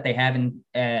core that they have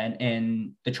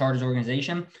in the Chargers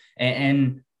organization.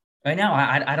 And right now,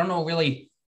 I don't know really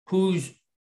who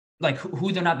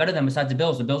they're not better than besides the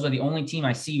Bills. The Bills are the only team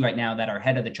I see right now that are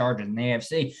ahead of the Chargers in the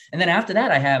AFC. And then after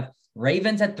that, I have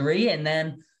Ravens at 3, and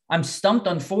then I'm stumped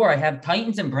on 4. I have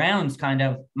Titans and Browns kind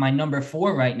of my number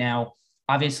 4 right now.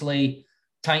 Obviously,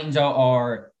 Titans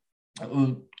are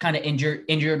kind of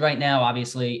injured right now.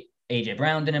 Obviously, A.J.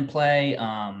 Brown didn't play.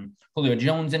 Julio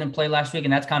Jones didn't play last week,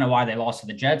 and that's kind of why they lost to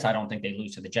the Jets. I don't think they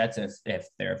lose to the Jets if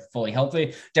they're fully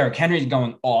healthy. Derrick Henry's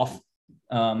going off.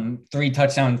 3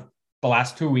 touchdowns the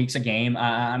last 2 weeks a game.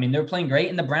 I mean, they're playing great.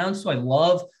 And the Browns, too, I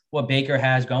love what Baker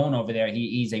has going over there.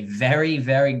 He's a very,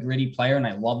 very gritty player, and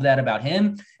I love that about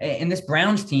him. And this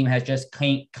Browns team has just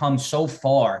come so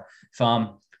far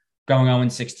from going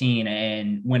 0-16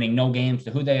 and winning no games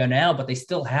to who they are now, but they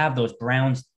still have those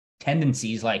Browns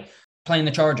tendencies, like playing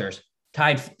the Chargers.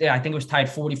 I think it was tied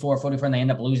 44, and they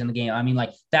end up losing the game. I mean,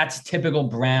 like, that's typical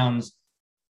Browns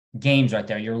games right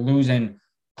there. You're losing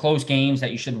close games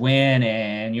that you should win,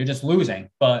 and you're just losing.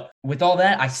 But with all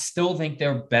that, I still think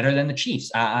they're better than the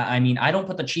Chiefs. I mean, I don't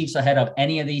put the Chiefs ahead of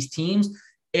any of these teams.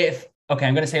 I'm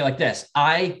going to say it like this.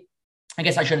 I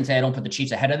guess I shouldn't say I don't put the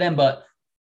Chiefs ahead of them, but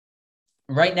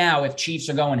right now, if Chiefs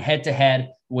are going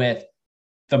head-to-head with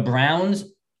the Browns,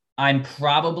 I'm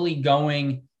probably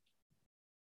going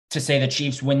to say the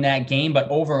Chiefs win that game. But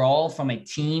overall, from a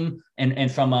team and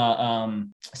from a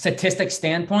statistic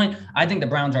standpoint, I think the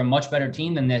Browns are a much better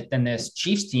team than this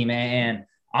Chiefs team. And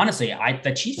honestly,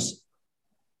 the Chiefs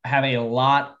have a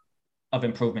lot of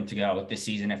improvement to go this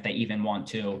season if they even want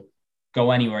to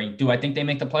go anywhere. Do I think they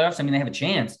make the playoffs? I mean, they have a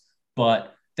chance,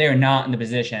 but they're not in the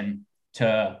position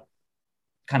to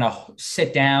kind of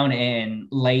sit down and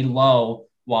lay low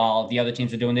while the other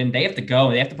teams are doing it. They have to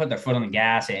go. They have to put their foot on the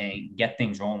gas and get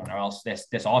things rolling, or else this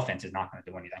offense is not going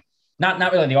to do anything.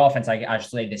 Not really the offense. I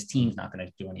should say this team's not going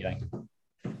to do anything.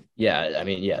 Yeah, I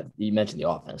mean, yeah, you mentioned the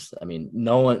offense. I mean,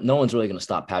 no one's really going to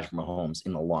stop Patrick Mahomes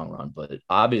in the long run, but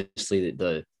obviously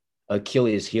the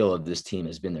Achilles heel of this team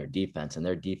has been their defense, and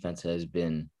their defense has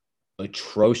been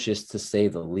atrocious to say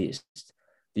the least.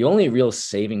 The only real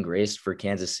saving grace for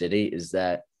Kansas City is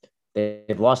that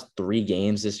they've lost 3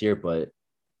 games this year, but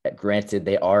granted,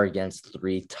 they are against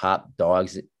 3 top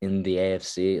dogs in the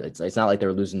AFC. It's not like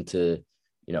they're losing to,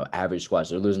 average squads.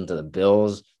 They're losing to the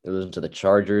Bills, they're losing to the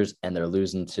Chargers, and they're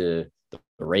losing to the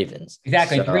Ravens.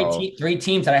 Exactly. So, three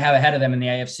teams that I have ahead of them in the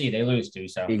AFC, they lose to.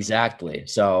 So exactly.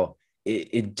 So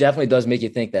it definitely does make you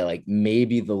think that, like,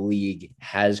 maybe the league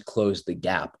has closed the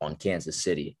gap on Kansas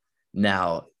City.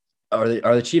 Now, are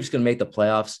the Chiefs going to make the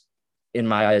playoffs? In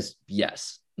my eyes,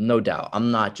 yes, no doubt.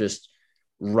 I'm not just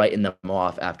writing them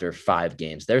off after 5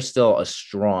 games. They're still a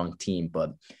strong team,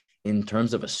 but in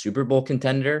terms of a Super Bowl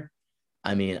contender,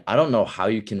 I mean, I don't know how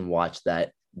you can watch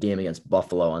that game against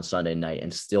Buffalo on Sunday night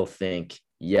and still think,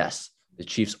 yes, the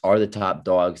Chiefs are the top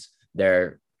dogs.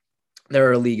 They're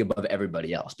a league above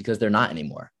everybody else, because they're not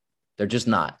anymore. They're just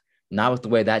not with the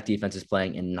way that defense is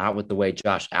playing, and not with the way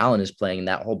Josh Allen is playing, and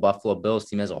that whole Buffalo Bills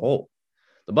team as a whole.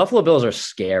 The Buffalo Bills are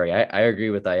scary. I agree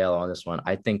with Aiello on this one.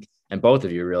 I think, and both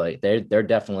of you really, they're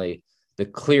definitely the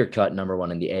clear-cut number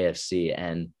 1 in the AFC.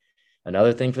 And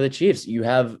another thing for the Chiefs, you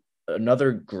have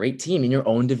another great team in your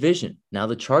own division. Now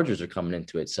the Chargers are coming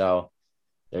into it, so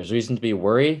there's reason to be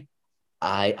worried.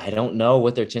 I don't know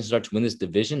what their chances are to win this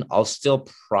division. I'll still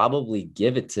probably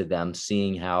give it to them,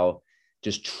 seeing how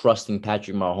just trusting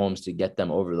Patrick Mahomes to get them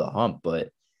over the hump. But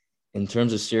in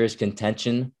terms of serious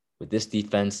contention with this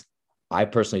defense, I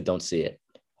personally don't see it.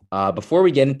 Before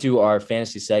we get into our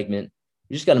fantasy segment,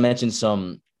 we just got to mention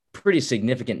some pretty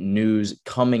significant news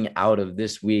coming out of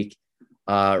this week.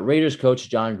 Raiders coach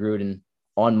John Gruden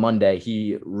on Monday,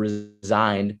 he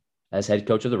resigned as head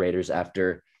coach of the Raiders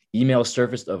after emails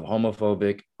surfaced of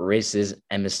homophobic, racist,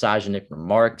 and misogynistic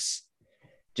remarks.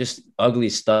 Just ugly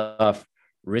stuff.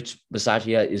 Rich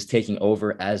Bisaccia is taking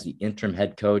over as the interim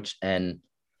head coach, and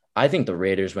I think the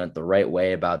Raiders went the right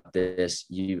way about this.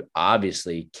 You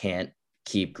obviously can't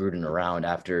keep Gruden around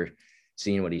after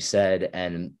seeing what he said,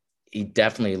 and he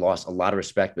definitely lost a lot of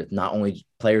respect with not only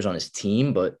players on his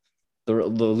team, but the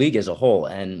league as a whole.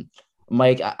 And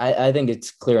Mike, I think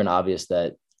it's clear and obvious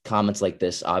that comments like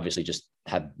this obviously just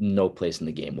have no place in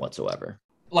the game whatsoever.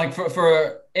 Like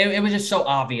it was just so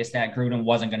obvious that Gruden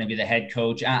wasn't going to be the head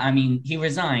coach. I mean, he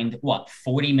resigned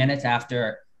 40 minutes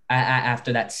after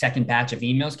that second batch of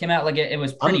emails came out. Like it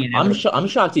was pretty. I'm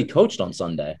shocked he coached on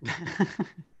Sunday.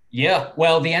 Yeah,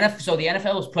 well, the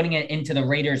NFL was putting it into the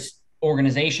Raiders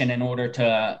organization in order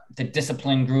to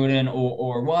discipline Gruden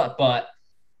or what, but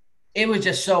it was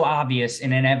just so obvious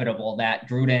and inevitable that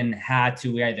Gruden had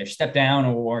to either step down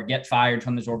or get fired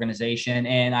from this organization.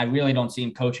 And I really don't see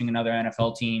him coaching another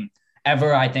NFL team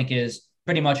ever. I think is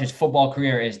pretty much his football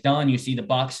career is done. You see the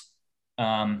Bucs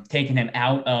taking him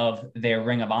out of their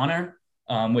Ring of Honor,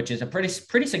 which is a pretty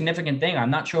significant thing.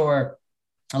 I'm not sure,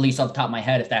 at least off the top of my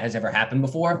head, if that has ever happened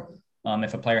before,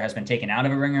 if a player has been taken out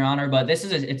of a Ring of Honor. But it's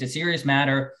a serious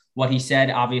matter. What he said,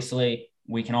 obviously,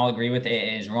 we can all agree with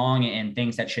it is wrong and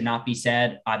things that should not be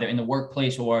said either in the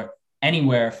workplace or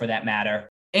anywhere for that matter.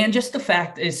 And just the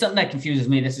fact is something that confuses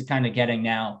me. This is kind of getting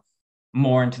now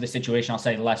more into the situation. I'll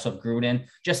say less of Gruden,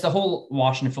 just the whole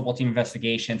Washington football team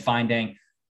investigation, finding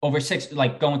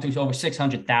going through over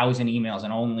 600,000 emails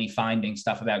and only finding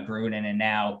stuff about Gruden. And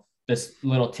now this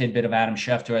little tidbit of Adam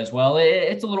Schefter as well.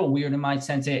 It's a little weird in my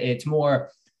sense. It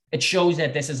shows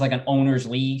that this is like an owner's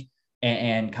league.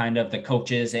 And kind of the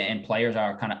coaches and players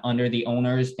are kind of under the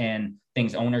owners, and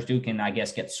things owners do can, I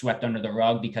guess, get swept under the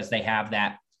rug because they have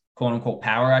that quote unquote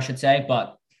power, I should say.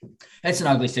 But it's an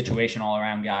ugly situation all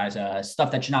around, guys.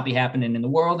 Stuff that should not be happening in the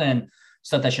world and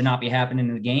stuff that should not be happening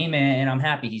in the game. And I'm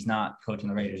happy he's not coaching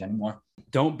the Raiders anymore.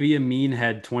 Don't be a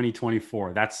meanhead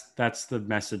 2024. That's the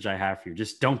message I have for you.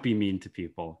 Just don't be mean to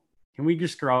people. Can we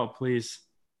just grow up, please?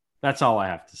 That's all I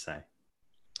have to say.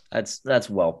 That's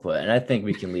well put, and I think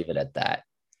we can leave it at that.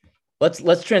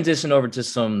 Let's transition over to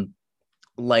some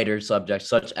lighter subjects,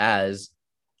 such as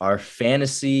our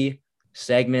fantasy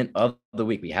segment of the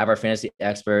week. We have our fantasy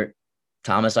expert,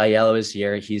 Thomas Aiello, is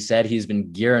here. He said he's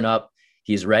been gearing up.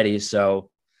 He's ready.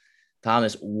 So,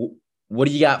 Thomas, what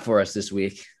do you got for us this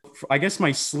week? I guess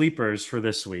my sleepers for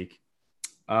this week.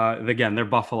 Again, they're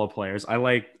Buffalo players. I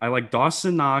like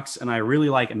Dawson Knox, and I really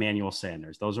like Emmanuel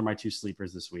Sanders. Those are my two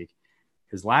sleepers this week.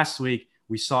 Because last week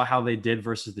we saw how they did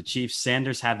versus the Chiefs.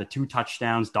 Sanders had the 2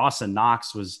 touchdowns. Dawson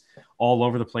Knox was all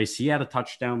over the place. He had a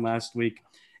touchdown last week.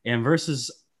 And versus,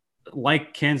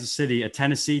 like Kansas City, a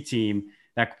Tennessee team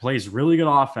that plays really good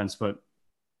offense, but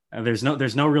there's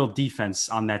no real defense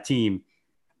on that team.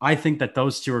 I think that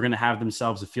those two are going to have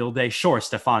themselves a field day. Sure,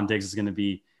 Stephon Diggs is going to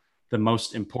be the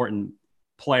most important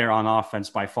player on offense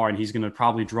by far, and he's going to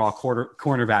probably draw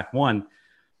cornerback 1.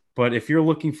 But if you're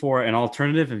looking for an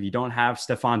alternative, if you don't have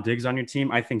Stephon Diggs on your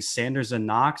team, I think Sanders and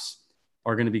Knox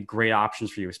are going to be great options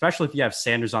for you, especially if you have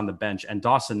Sanders on the bench and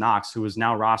Dawson Knox, who is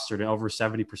now rostered in over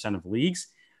 70% of leagues.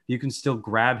 You can still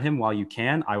grab him while you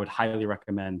can. I would highly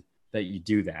recommend that you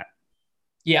do that.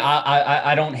 Yeah,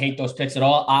 I don't hate those picks at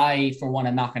all. I, for one,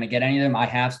 am not going to get any of them. I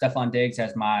have Stephon Diggs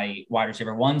as my wide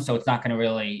receiver 1, so it's not going to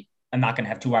really – I'm not going to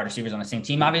have 2 wide receivers on the same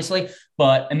team, obviously.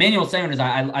 But Emmanuel Sanders,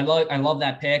 I love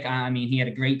that pick. I mean, he had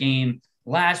a great game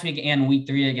last week and week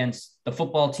 3 against the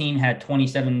football team, had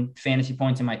 27 fantasy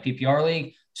points in my PPR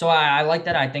league. So I like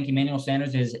that. I think Emmanuel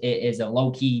Sanders is a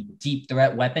low-key deep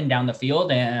threat weapon down the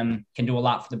field and can do a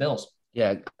lot for the Bills.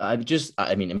 Yeah, I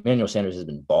mean, Emmanuel Sanders has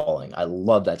been balling. I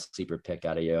love that sleeper pick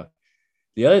out of you.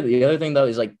 The other thing, though,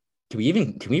 is like, can we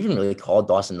even really call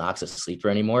Dawson Knox a sleeper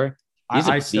anymore?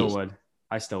 I still would.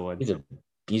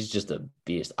 He's just a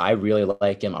beast. I really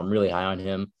like him. I'm really high on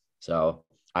him. So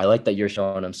I like that you're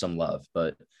showing him some love.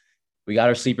 But we got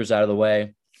our sleepers out of the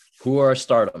way. Who are our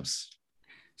stardoms?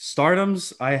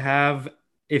 Stardoms, I have,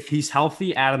 if he's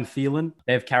healthy, Adam Thielen.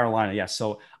 They have Carolina, yes.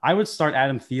 So I would start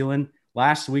Adam Thielen.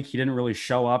 Last week, he didn't really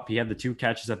show up. He had the 2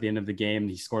 catches at the end of the game.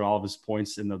 He scored all of his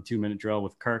points in the 2-minute drill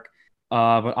with Kirk.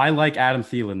 But I like Adam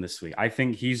Thielen this week. I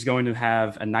think he's going to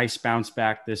have a nice bounce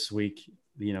back this week.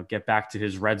 Get back to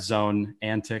his red zone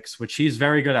antics, which he's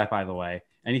very good at, by the way.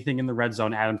 Anything in the red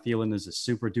zone, Adam Thielen is a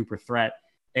super duper threat.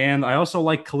 And I also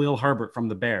like Khalil Herbert from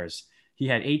the Bears. He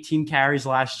had 18 carries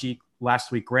last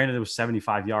week. Granted, it was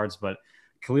 75 yards, but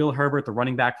Khalil Herbert, the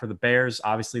running back for the Bears.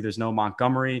 Obviously, there's no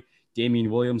Montgomery.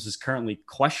 Damian Williams is currently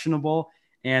questionable.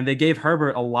 And they gave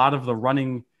Herbert a lot of the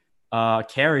running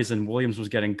carries, and Williams was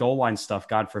getting goal line stuff,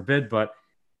 God forbid. But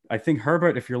I think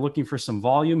Herbert, if you're looking for some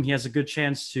volume, he has a good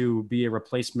chance to be a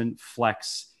replacement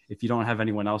flex if you don't have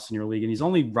anyone else in your league. And he's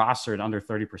only rostered under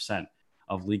 30%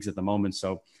 of leagues at the moment.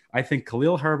 So I think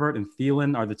Khalil Herbert and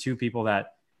Thielen are the two people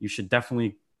that you should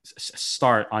definitely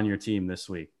start on your team this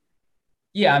week.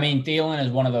 Yeah, I mean, Thielen is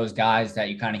one of those guys that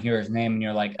you kind of hear his name and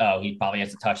you're like, oh, he probably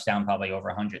has a touchdown, probably over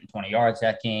 120 yards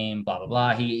that game, blah, blah,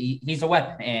 blah. He's a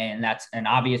weapon, and that's an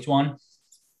obvious one.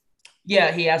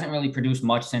 Yeah, he hasn't really produced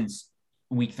much since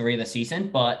week 3 of the season,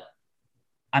 but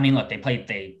I mean, look, they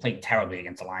played terribly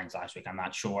against the Lions last week. I'm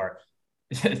not sure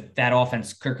that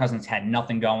offense, Kirk Cousins had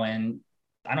nothing going.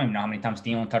 I don't even know how many times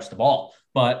Thielen touched the ball,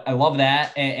 but I love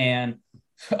that. And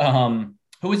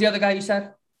who was the other guy you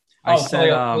said?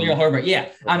 Khalil Herbert. Yeah.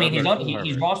 I mean, he's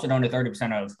rostered under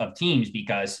 30% of teams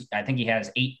because I think he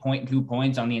has 8.2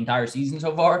 points on the entire season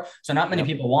so far. So not many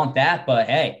people want that, but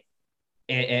hey,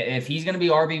 if he's going to be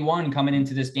RB1 coming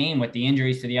into this game with the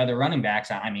injuries to the other running backs,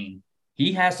 I mean,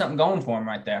 he has something going for him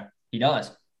right there. He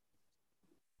does.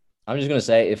 I'm just going to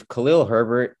say, if Khalil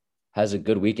Herbert has a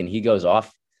good week and he goes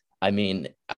off, I mean,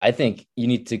 I think you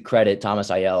need to credit Thomas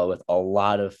Aiello with a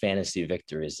lot of fantasy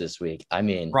victories this week. I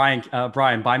mean, Brian,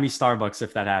 buy me Starbucks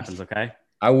if that happens. Okay.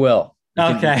 I will.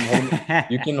 You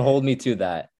you can hold me to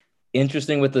that.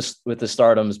 Interesting with the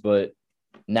stardoms, but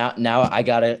now I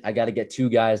gotta get two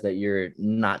guys that you're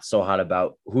not so hot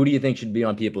about. Who do you think should be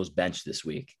on people's bench this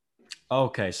week?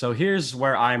 Okay. So here's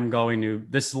where I'm going to,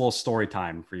 this is a little story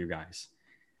time for you guys.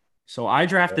 So I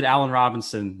drafted Allen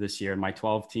Robinson this year in my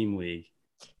 12-team league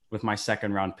with my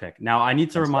second round pick. Now I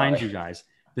need to remind you guys,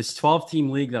 this 12-team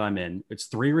league that I'm in, it's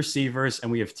 3 receivers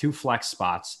and we have 2 flex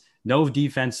spots, no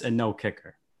defense and no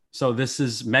kicker. So this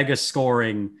is mega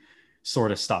scoring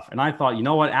sort of stuff. And I thought, you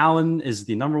know what? Allen is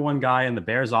the number 1 guy in the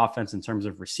Bears offense in terms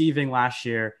of receiving last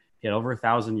year. He had over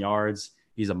 1,000 yards.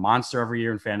 He's a monster every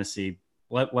year in fantasy.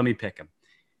 Let me pick him.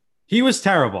 He was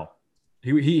terrible.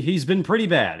 He's been pretty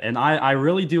bad. And I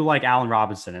really do like Allen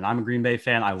Robinson, and I'm a Green Bay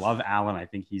fan. I love Allen. I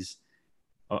think he's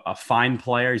a fine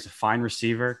player. He's a fine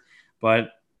receiver,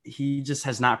 but he just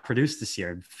has not produced this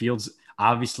year. Fields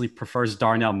obviously prefers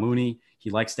Darnell Mooney. He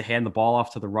likes to hand the ball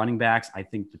off to the running backs. I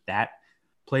think that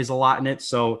plays a lot in it.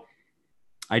 So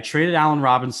I traded Allen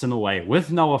Robinson away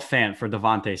with Noah Fant for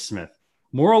Devontae Smith.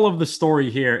 Moral of the story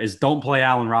here is don't play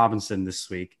Allen Robinson this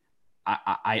week.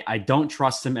 I don't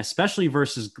trust him, especially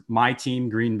versus my team,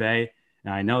 Green Bay.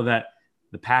 And I know that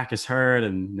the pack is hurt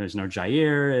and there's no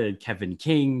Jair and Kevin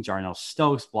King, Jarnell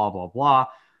Stokes, blah, blah, blah.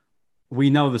 We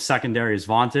know the secondary is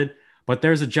vaunted, but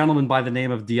there's a gentleman by the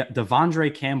name of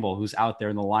Devondre Campbell who's out there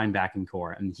in the linebacking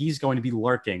core, and he's going to be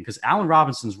lurking because Allen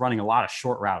Robinson's running a lot of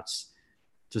short routes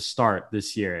to start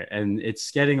this year, and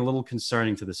it's getting a little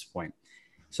concerning to this point.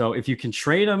 So if you can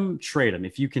trade him, trade him.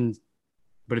 If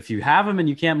you have him and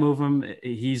you can't move him,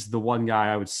 he's the one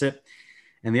guy I would sit.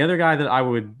 And the other guy that I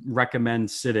would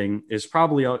recommend sitting is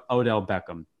probably Odell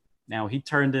Beckham. Now, he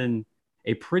turned in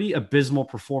a pretty abysmal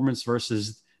performance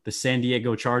versus the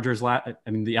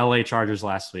the LA Chargers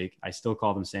last week. I still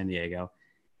call them San Diego.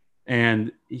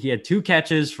 And he had 2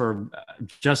 catches for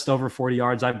just over 40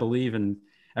 yards, I believe. And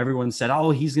everyone said,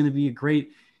 oh, he's going to be a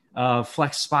great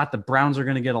flex spot. The Browns are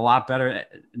going to get a lot better.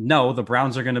 No, the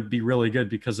Browns are going to be really good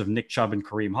because of Nick Chubb and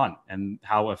Kareem Hunt and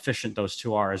how efficient those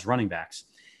 2 are as running backs.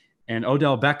 And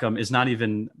Odell Beckham is not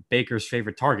even Baker's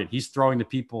favorite target. He's throwing to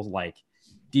people like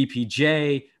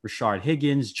DPJ, Rashard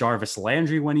Higgins, Jarvis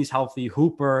Landry when he's healthy,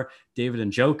 Hooper, David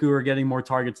Njoku are getting more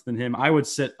targets than him. I would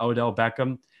sit Odell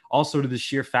Beckham. Also to the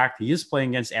sheer fact he is playing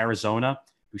against Arizona,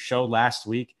 who showed last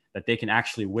week that they can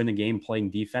actually win a game playing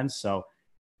defense. So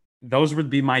those would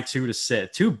be my 2 to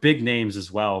sit. 2 big names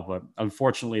as well, but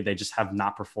unfortunately they just have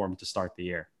not performed to start the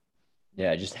year.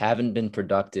 Yeah, just haven't been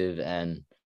productive, and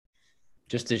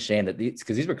just a shame that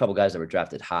these were a couple guys that were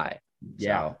drafted high.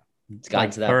 Yeah. So it's gotten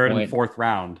like to that 3rd point. and 4th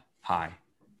round high.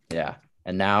 Yeah.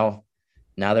 And now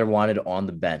they're wanted on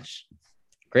the bench.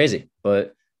 Crazy.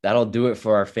 But that'll do it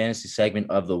for our fantasy segment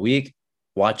of the week.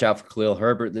 Watch out for Khalil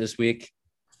Herbert this week.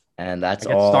 And that's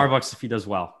all. Starbucks if he does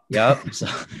well. Yep. So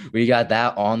we got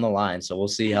that on the line. So we'll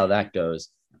see how that goes.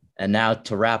 And now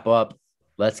to wrap up,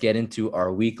 let's get into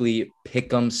our weekly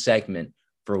pick'em segment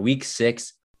for week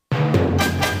 6.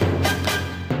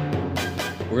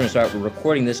 We're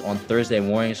recording this on Thursday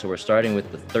morning, so we're starting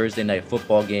with the Thursday night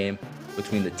football game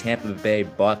between the Tampa Bay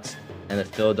Bucks and the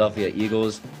Philadelphia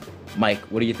Eagles. Mike,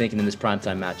 what are you thinking in this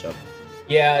primetime matchup?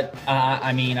 Yeah,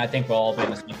 I mean, I think we'll all be on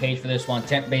the same page for this one.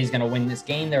 Tampa Bay is going to win this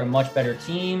game. They're a much better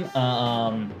team.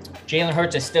 Jalen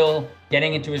Hurts is still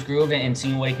getting into his groove and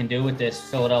seeing what he can do with this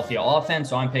Philadelphia offense.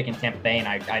 So I'm picking Tampa Bay, and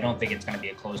I don't think it's going to be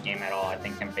a close game at all. I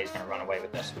think Tampa Bay is going to run away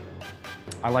with this.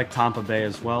 I like Tampa Bay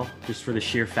as well, just for the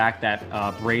sheer fact that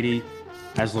Brady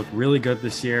has looked really good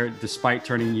this year, despite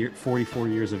turning 44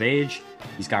 years of age.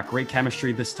 He's got great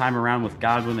chemistry this time around with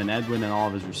Godwin and Edwin and all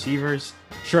of his receivers.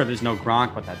 Sure, there's no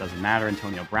Gronk, but that doesn't matter.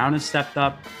 Antonio Brown has stepped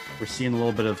up. We're seeing a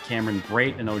little bit of Cameron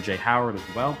Brate and O.J. Howard as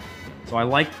well. So I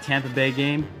like Tampa Bay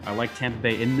game. I like Tampa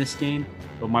Bay in this game.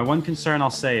 But my one concern, I'll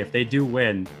say, if they do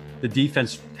win, the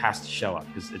defense has to show up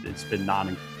because it's been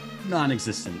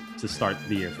non-existent to start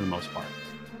the year for the most part.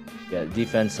 Yeah, the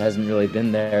defense hasn't really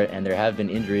been there, and there have been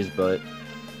injuries, but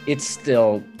it's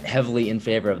still heavily in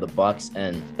favor of the Bucs,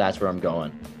 and that's where I'm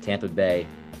going. Tampa Bay,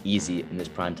 easy in this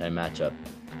primetime matchup.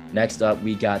 Next up,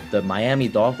 we got the Miami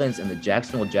Dolphins and the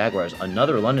Jacksonville Jaguars,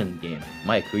 another London game.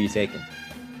 Mike, who are you taking?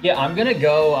 Yeah, I'm going to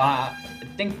go. I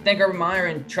think Urban Meyer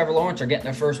and Trevor Lawrence are getting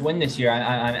their first win this year.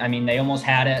 I mean, they almost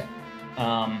had it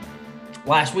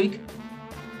last week,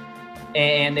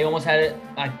 and they almost had it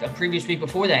a previous week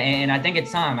before that. And I think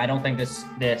it's time. I don't think this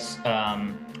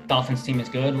Dolphins team is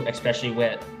good, especially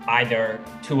with either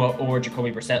Tua or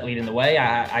Jacoby Brissett leading the way.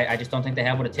 I just don't think they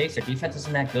have what it takes. Their defense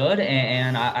isn't that good,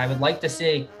 and I would like to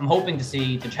see, I'm hoping to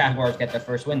see the Jaguars get their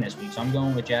first win this week, so I'm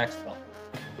going with Jacksonville.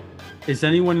 Is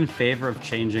anyone in favor of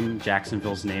changing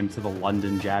Jacksonville's name to the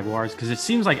London Jaguars? Because it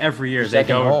seems like every year they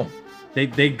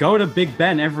go to Big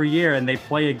Ben every year and they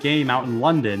play a game out in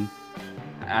London.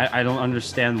 I don't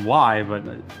understand why, but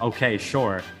okay,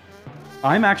 sure.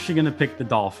 I'm actually going to pick the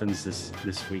Dolphins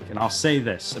this week, and I'll say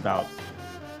this about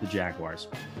the Jaguars.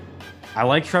 I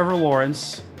like Trevor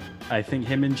Lawrence. I think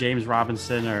him and James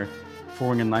Robinson are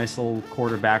forming a nice little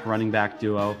quarterback, running back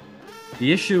duo.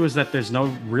 The issue is that there's no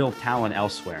real talent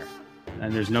elsewhere,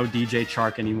 and there's no DJ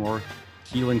Chark anymore.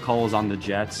 Keelan Cole is on the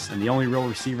Jets, and the only real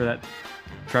receiver that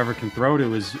Trevor can throw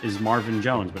to is Marvin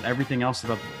Jones, but everything else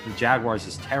about the Jaguars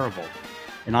is terrible.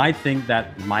 And I think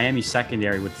that Miami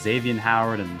secondary with Xavier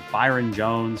Howard and Byron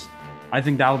Jones, I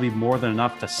think that'll be more than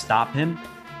enough to stop him.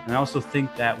 And I also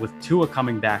think that with Tua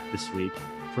coming back this week,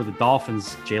 for the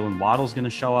Dolphins, Jalen Waddle's going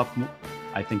to show up.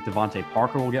 I think Devontae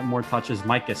Parker will get more touches.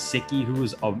 Mike Gesicki, who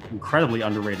is an incredibly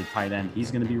underrated tight end,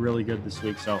 he's going to be really good this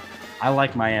week. So I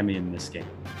like Miami in this game.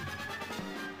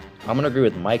 I'm going to agree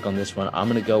with Mike on this one. I'm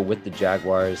going to go with the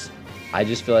Jaguars. I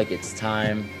just feel like it's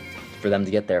time for them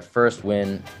to get their first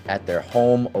win at their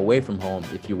home, away from home,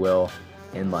 if you will,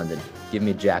 in London. Give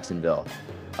me Jacksonville.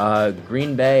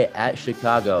 Green Bay at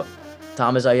Chicago.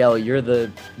 Thomas Aiello, you're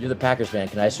the Packers fan.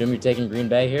 Can I assume you're taking Green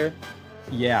Bay here?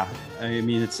 Yeah, I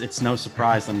mean, it's no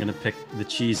surprise I'm going to pick the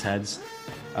Cheeseheads.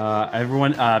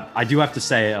 Everyone, I do have to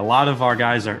say, a lot of our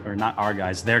guys are not our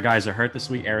guys. Their guys are hurt this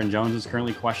week. Aaron Jones is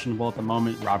currently questionable at the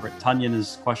moment. Robert Tonyan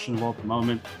is questionable at the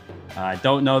moment. I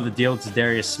don't know the deal to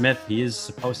Darius Smith. He is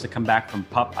supposed to come back from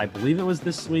PUP. I believe it was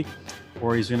this week,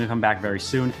 or he's going to come back very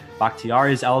soon.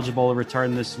 Bakhtiari is eligible to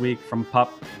return this week from PUP.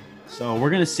 So we're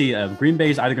going to see Green Bay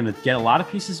is either going to get a lot of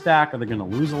pieces back or they're going to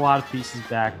lose a lot of pieces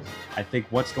back. I think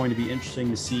what's going to be interesting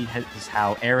to see is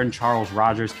how Aaron Charles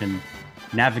Rodgers can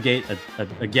navigate,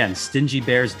 again, stingy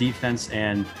Bears defense,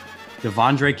 and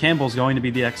Devondre Campbell is going to be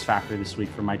the X factor this week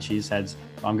for my Cheeseheads.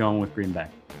 I'm going with Green Bay.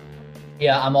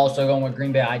 Yeah, I'm also going with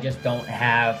Green Bay. I just don't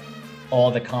have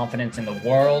all the confidence in the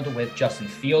world with Justin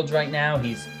Fields right now.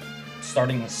 He's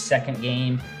starting his second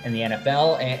game in the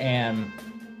NFL, and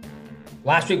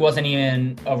last week wasn't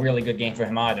even a really good game for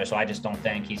him either, so I just don't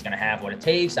think he's going to have what it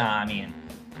takes. I mean,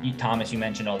 Thomas, you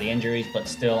mentioned all the injuries, but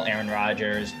still Aaron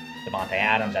Rodgers, Devontae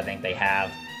Adams, I think they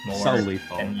have more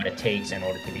than what it takes in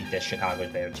order to beat this Chicago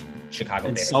Bears.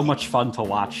 It's so much fun to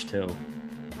watch, too.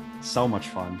 So much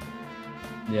fun.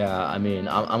 Yeah, I mean,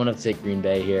 I'm going to take Green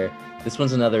Bay here. This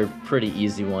one's another pretty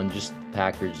easy one. Just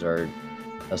Packers are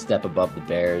a step above the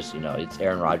Bears. You know, it's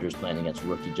Aaron Rodgers playing against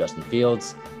rookie Justin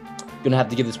Fields. Going to have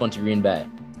to give this one to Green Bay.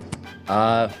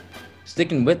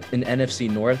 Sticking with an NFC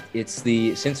North, it's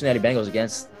the Cincinnati Bengals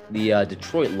against the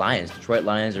Detroit Lions. Detroit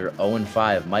Lions are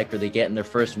 0-5. Mike, are they getting their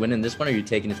first win in this one, or are you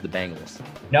taking it to the Bengals?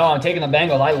 No, I'm taking the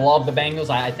Bengals. I love the Bengals.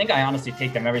 I think I honestly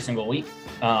take them every single week.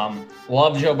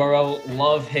 Love Joe Burrow.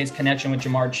 Love his connection with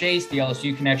Jamar Chase, the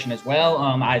LSU connection as well.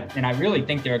 I really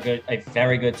think they're a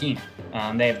very good team.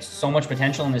 They have so much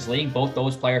potential in this league. Both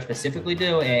those players specifically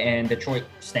do, and Detroit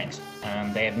stinks.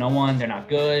 They have no one. They're not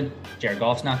good. Jared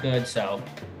Goff's not good. So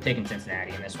taking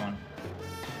Cincinnati in this one.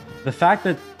 The fact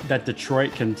that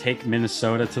Detroit can take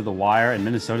Minnesota to the wire, and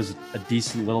Minnesota's a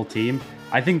decent little team,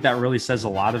 I think that really says a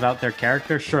lot about their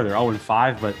character. Sure, they're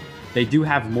 0-5, but they do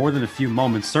have more than a few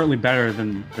moments, certainly better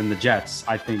than the Jets,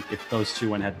 I think, if those two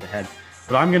went head-to-head.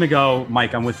 But I'm going to go,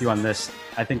 Mike, I'm with you on this.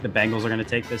 I think the Bengals are going to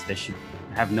take this. They should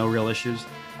have no real issues.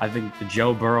 I think the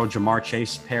Joe Burrow-Jamar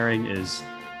Chase pairing is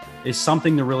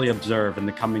something to really observe in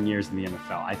the coming years in the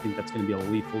NFL. I think that's going to be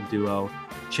a lethal duo.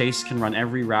 Chase can run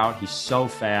every route. He's so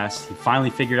fast. He finally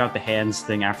figured out the hands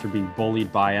thing after being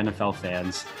bullied by NFL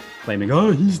fans, claiming,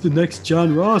 oh, he's the next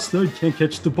John Ross. He can't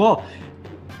catch the ball.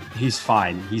 He's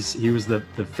fine. He was the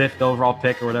 5th overall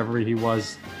pick or whatever he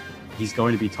was. He's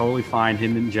going to be totally fine.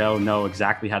 Him and Joe know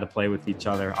exactly how to play with each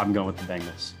other. I'm going with the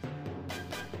Bengals.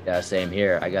 Yeah, same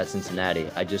here. I got Cincinnati.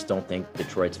 I just don't think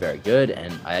Detroit's very good,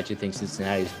 and I actually think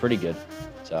Cincinnati is pretty good.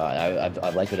 So I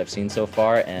like what I've seen so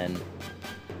far, and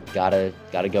gotta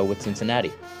go with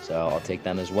Cincinnati. So I'll take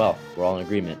them as well. We're all in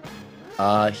agreement.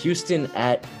 Houston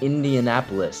at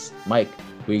Indianapolis. Mike,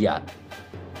 who you got?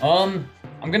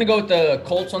 I'm going to go with the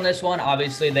Colts on this one.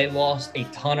 Obviously, they lost a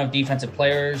ton of defensive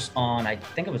players on, I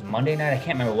think it was Monday night. I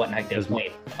can't remember what night they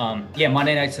played.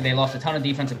 Monday night. So they lost a ton of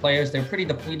defensive players. They're pretty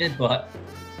depleted, but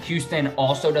Houston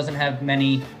also doesn't have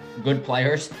many good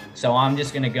players. So I'm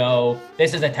just going to go,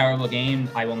 this is a terrible game.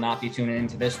 I will not be tuning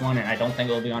into this one, and I don't think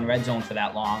it will be on Red Zone for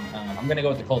that long. I'm going to go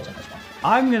with the Colts on this one.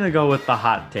 I'm going to go with the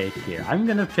hot take here. I'm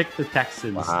going to pick the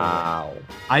Texans. Wow.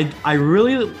 I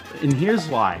really, and here's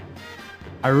why.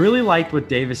 I really liked what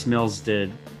Davis Mills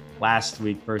did last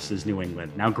week versus New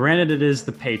England. Now, granted, it is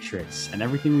the Patriots, and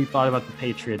everything we thought about the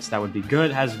Patriots that would be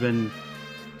good has been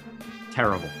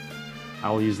terrible. I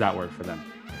will use that word for them.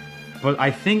 But I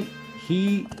think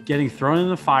he getting thrown in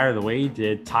the fire the way he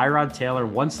did, Tyrod Taylor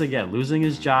once again losing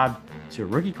his job to a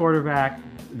rookie quarterback,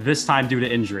 this time due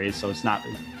to injury, so it's not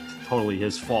totally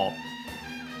his fault.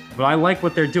 But I like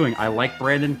what they're doing. I like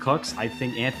Brandon Cooks. I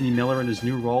think Anthony Miller in his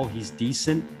new role, he's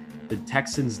decent. The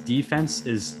Texans' defense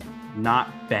is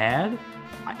not bad.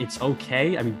 It's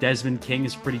okay. I mean, Desmond King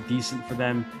is pretty decent for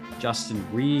them. Justin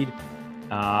Reed.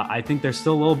 I think there's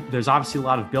obviously a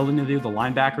lot of building to do. The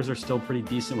linebackers are still pretty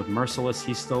decent with Merciless.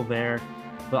 He's still there.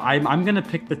 But I'm going to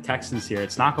pick the Texans here.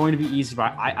 It's not going to be easy,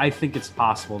 but I think it's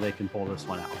possible they can pull this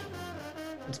one out.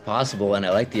 It's possible, and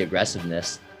I like the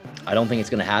aggressiveness. I don't think it's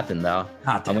going to happen, though.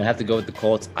 I'm going to have to go with the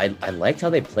Colts. I liked how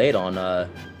they played on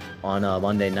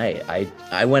Monday night.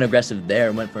 I went aggressive there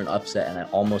and went for an upset, and I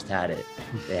almost had it.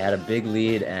 They had a big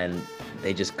lead, and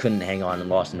they just couldn't hang on and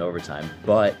lost in overtime.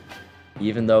 But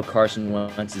even though Carson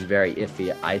Wentz is very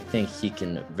iffy, I think he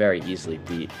can very easily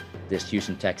beat this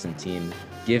Houston Texan team.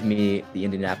 Give me the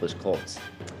Indianapolis Colts.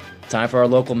 Time for our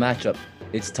local matchup.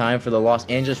 It's time for the Los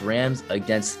Angeles Rams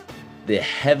against the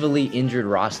heavily injured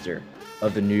roster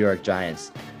of the New York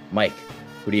Giants. Mike,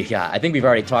 who do you got? I think we've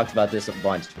already talked about this a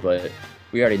bunch, but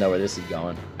we already know where this is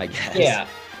going, I guess.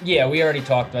 Yeah, we already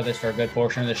talked about this for a good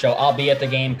portion of the show. I'll be at the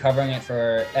game covering it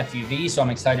for FUV, so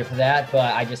I'm excited for that,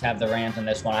 but I just have the Rams in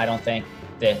this one. I don't think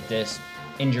that this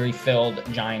injury-filled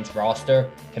Giants roster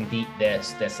can beat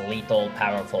this lethal,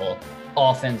 powerful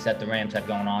offense that the Rams have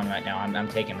going on right now. I'm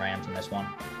taking Rams in this one.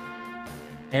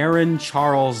 Aaron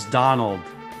Charles Donald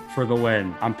for the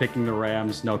win. I'm picking the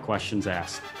Rams, no questions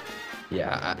asked.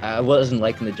 Yeah, I wasn't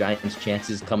liking the Giants'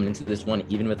 chances coming into this one,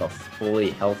 even with a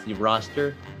fully healthy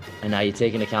roster. And now you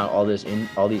take into account all these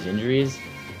injuries.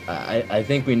 I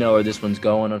think we know where this one's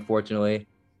going, unfortunately.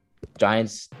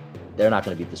 Giants, they're not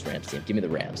going to beat this Rams team. Give me the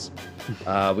Rams.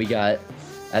 We got,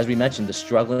 as we mentioned, the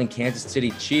struggling Kansas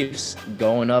City Chiefs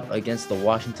going up against the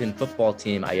Washington football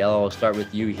team. Aiello, I'll start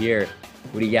with you here.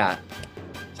 What do you got?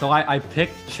 So I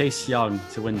picked Chase Young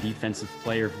to win Defensive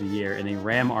Player of the Year in a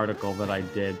Ram article that I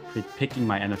did picking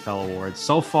my NFL awards.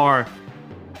 So far,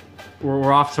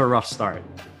 we're off to a rough start.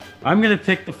 I'm going to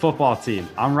pick the football team.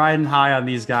 I'm riding high on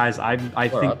these guys. I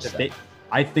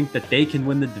think that they can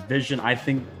win the division. I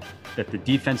think that the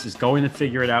defense is going to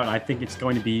figure it out, and I think it's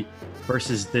going to be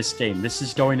versus this game. This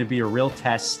is going to be a real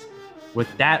test with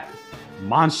that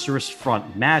monstrous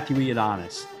front. Matthew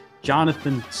Ioannidis,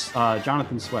 Jonathan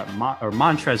Sweat,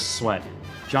 Montrez Sweat,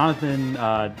 Jonathan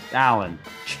Allen,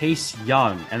 Chase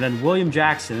Young, and then William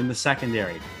Jackson in the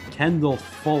secondary, Kendall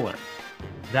Fuller.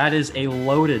 That is a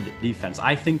loaded defense.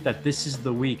 I think that this is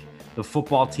the week the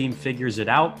football team figures it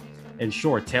out. And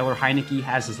sure, Taylor Heineke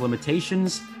has his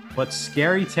limitations, but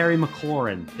scary Terry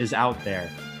McLaurin is out there.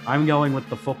 I'm going with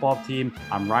the football team.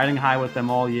 I'm riding high with them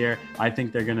all year. I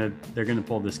think they're gonna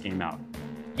pull this game out.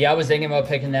 Yeah, I was thinking about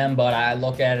picking them, but I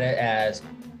look at it as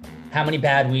how many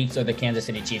bad weeks are the Kansas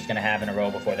City Chiefs going to have in a row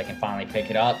before they can finally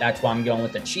pick it up. That's why I'm going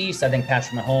with the Chiefs. I think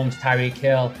Patrick Mahomes, Tyreek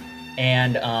Hill,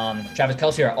 and Travis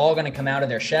Kelce are all going to come out of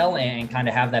their shell and kind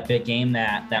of have that big game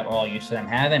that we're all used to them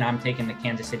having. I'm taking the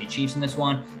Kansas City Chiefs in this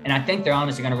one, and I think they're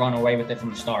honestly going to run away with it from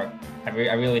the start. I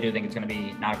really do think it's going to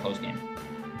be not a close game.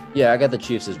 Yeah, I got the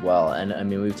Chiefs as well. And I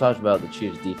mean, we've talked about the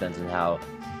Chiefs defense and how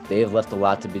they've left a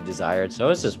lot to be desired. So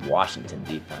it's just Washington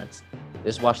defense.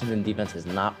 This Washington defense has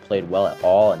not played well at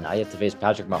all, and now you have to face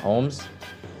Patrick Mahomes.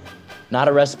 Not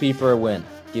a recipe for a win.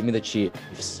 Give me the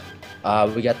Chiefs.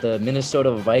 We got the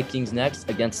Minnesota Vikings next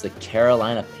against the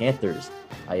Carolina Panthers.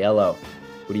 Aiello,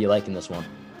 who do you like in this one?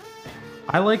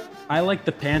 I like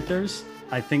the Panthers.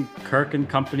 I think Kirk and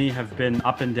company have been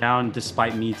up and down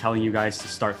despite me telling you guys to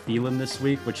start Thielen this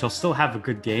week, which he'll still have a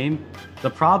good game. The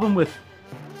problem with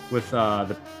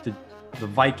the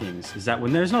Vikings is that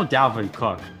when there's no Dalvin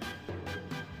Cook,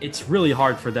 it's really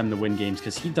hard for them to win games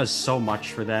because he does so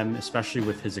much for them, especially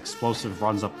with his explosive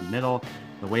runs up the middle,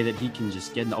 the way that he can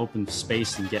just get in open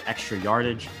space and get extra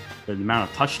yardage, the amount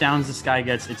of touchdowns this guy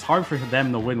gets. It's hard for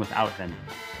them to win without him.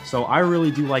 So I really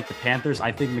do like the Panthers.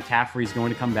 I think McCaffrey's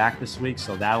going to come back this week,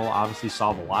 so that will obviously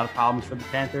solve a lot of problems for the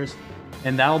Panthers.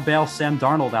 And that'll bail Sam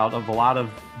Darnold out of a lot of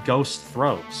ghost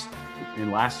throws.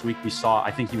 And last week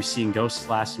I think he was seeing ghosts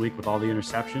last week with all the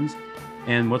interceptions.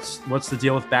 And what's the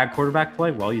deal with bad quarterback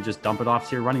play? Well, you just dump it off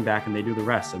to your running back and they do the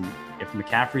rest. And if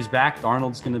McCaffrey's back,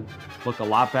 Darnold's going to look a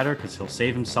lot better because he'll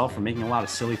save himself from making a lot of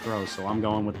silly throws. So I'm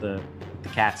going with the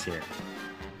Cats here.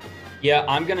 Yeah,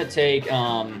 I'm going to take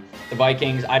the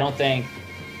Vikings. I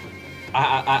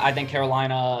think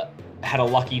Carolina had a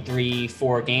lucky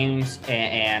 3-4 games,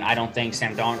 and I don't think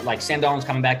Sam Darnold's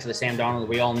coming back to the Sam Darnold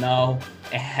we all know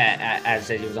as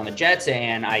he was on the Jets,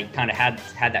 and I kind of had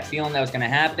that feeling that was going to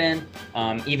happen.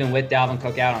 Even with Dalvin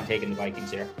Cook out, I'm taking the Vikings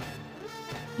here.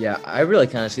 Yeah, I really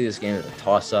kind of see this game as a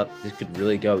toss-up. This could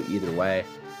really go either way.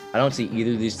 I don't see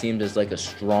either of these teams as like a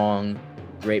strong,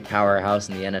 great powerhouse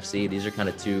in the NFC. These are kind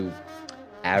of two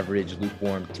average,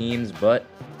 lukewarm teams, but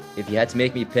if you had to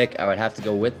make me pick, I would have to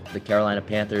go with the Carolina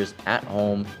Panthers at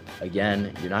home.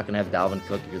 Again, you're not going to have Dalvin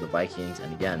Cook if you're the Vikings,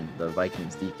 and again, the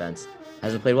Vikings defense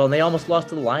hasn't played well, and they almost lost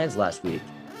to the Lions last week.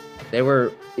 They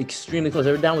were extremely close.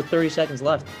 They were down with 30 seconds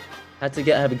left. Had to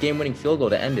have a game-winning field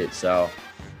goal to end it, so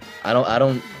I'm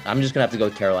just going to have to go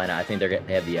with Carolina. I think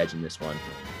they have the edge in this one.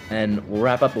 And we'll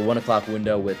wrap up the 1 o'clock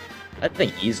window with, I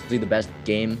think, easily the best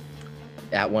game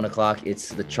at 1 o'clock. It's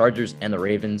the Chargers and the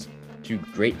Ravens, two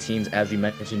great teams, as we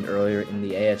mentioned earlier in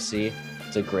the AFC.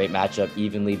 It's a great matchup,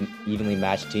 evenly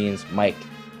matched teams. Mike,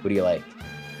 who do you like?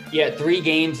 Yeah, 3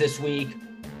 games this week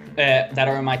that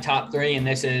are in my top 3, and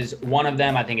this is one of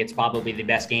them. I think it's probably the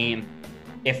best game,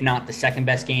 if not the second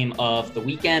best game of the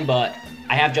weekend, but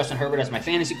I have Justin Herbert as my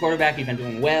fantasy quarterback. He's been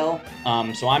doing well,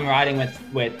 so I'm riding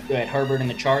with Herbert and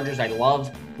the Chargers. I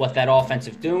love what that offense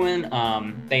is doing.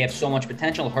 They have so much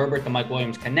potential. Herbert, the Mike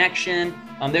Williams connection.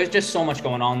 There's just so much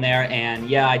going on there, and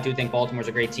yeah, I do think Baltimore's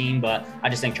a great team, but I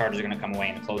just think Chargers are going to come away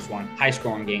in a close one.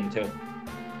 High-scoring game, too.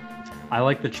 I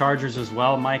like the Chargers as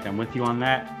well, Mike. I'm with you on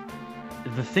that.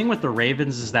 The thing with the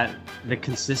Ravens is that the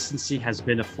consistency has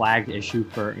been a flagged issue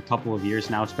for a couple of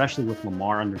years now, especially with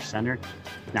Lamar under center.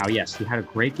 Now, yes, he had a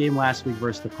great game last week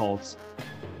versus the Colts.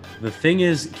 The thing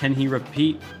is, can he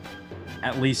repeat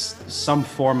at least some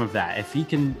form of that? If he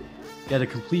can get a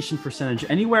completion percentage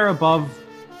anywhere above,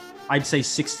 I'd say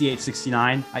 68,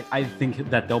 69, I think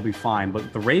that they'll be fine.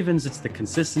 But the Ravens, it's the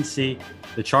consistency.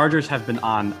 The Chargers have been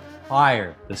on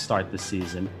fire to start the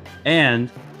season. And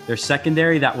their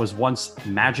secondary that was once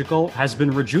magical has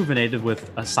been rejuvenated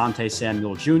with Asante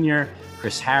Samuel Jr.,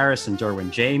 Chris Harris, and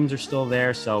Derwin James are still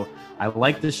there. So I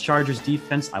like this Chargers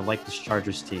defense. I like this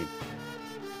Chargers team.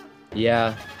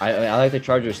 Yeah, I like the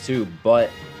Chargers too,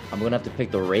 but I'm going to have to pick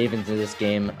the Ravens in this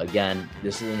game. Again,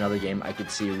 this is another game I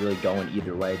could see really going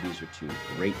either way. These are two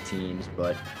great teams,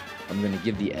 but I'm going to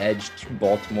give the edge to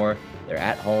Baltimore. They're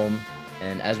at home.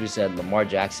 And as we said, Lamar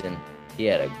Jackson, he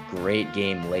had a great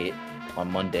game late on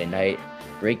Monday night.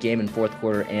 Great game in fourth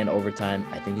quarter and overtime.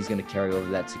 I think he's going to carry over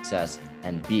that success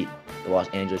and beat the Los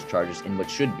Angeles Chargers in what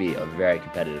should be a very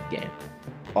competitive game.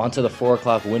 On to the 4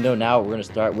 o'clock window now. We're going to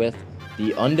start with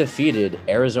the undefeated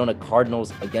Arizona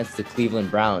Cardinals against the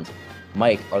Cleveland Browns.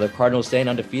 Mike, are the Cardinals staying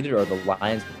undefeated, or are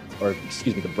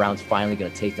the Browns finally going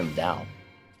to take them down?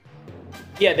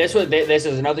 Yeah, this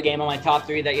is another game on my top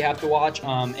 3 that you have to watch.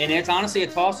 And it's honestly a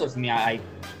toss-up for me. I'm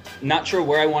not sure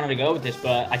where I wanted to go with this,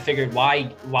 but I figured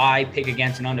why pick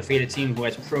against an undefeated team who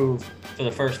has proved for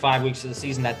the first 5 weeks of the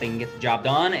season that they can get the job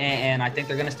done, and I think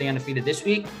they're going to stay undefeated this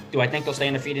week. Do I think they'll stay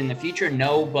undefeated in the future?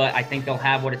 No, but I think they'll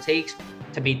have what it takes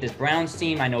to beat this Browns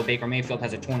team. I know Baker Mayfield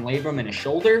has a torn labrum in his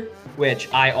shoulder,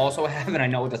 which I also have, and I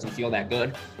know it doesn't feel that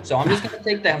good. So I'm just going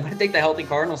to take the healthy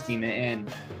Cardinals team and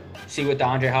see what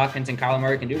DeAndre Hopkins and Kyler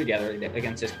Murray can do together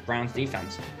against this Browns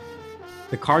defense.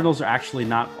 The Cardinals are actually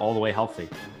not all the way healthy.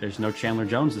 There's no Chandler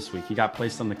Jones this week. He got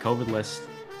placed on the COVID list,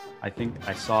 I think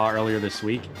I saw earlier this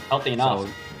week. Healthy enough.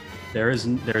 So there is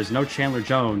no Chandler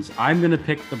Jones. I'm going to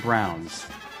pick the Browns.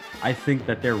 I think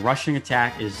that their rushing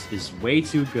attack is way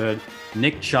too good.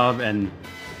 Nick Chubb and,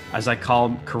 as I call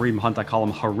him, Kareem Hunt, I call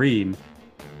him Hareem.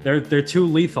 They're too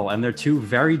lethal, and they're two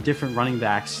very different running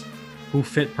backs who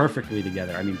fit perfectly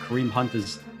together. I mean, Kareem Hunt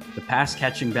is the pass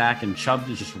catching back, and Chubb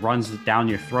just runs it down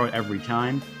your throat every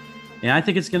time. And I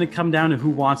think it's going to come down to who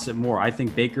wants it more. I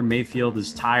think Baker Mayfield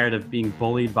is tired of being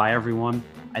bullied by everyone.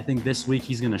 I think this week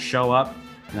he's going to show up,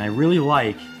 and I really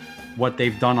like what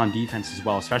they've done on defense as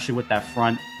well, especially with that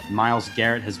front. Myles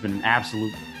Garrett has been an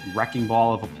absolute wrecking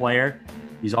ball of a player.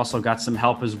 He's also got some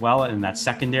help as well in that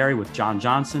secondary with John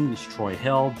Johnson, there's Troy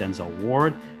Hill, Denzel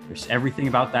Ward. There's everything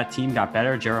about that team got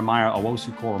better. Jeremiah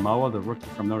Owusu-Koramoah, the rookie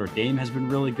from Notre Dame, has been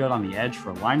really good on the edge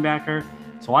for a linebacker.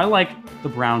 So I like the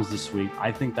Browns this week.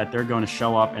 I think that they're going to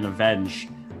show up and avenge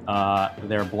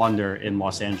their blunder in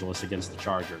Los Angeles against the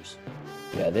Chargers.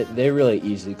 Yeah, they really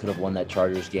easily could have won that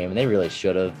Chargers game, and they really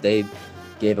should have. They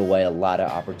gave away a lot of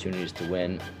opportunities to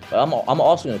win. But I'm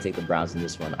also going to take the Browns in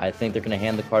this one. I think they're going to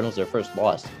hand the Cardinals their first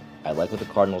loss. I like what the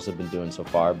Cardinals have been doing so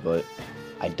far, but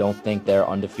I don't think their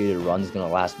undefeated run is going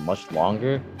to last much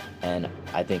longer. And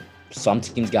I think some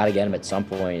teams got to get them at some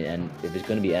point. And if it's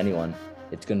going to be anyone,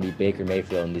 it's going to be Baker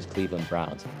Mayfield and these Cleveland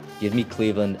Browns. Give me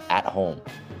Cleveland at home.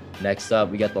 Next up,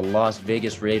 we got the Las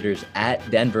Vegas Raiders at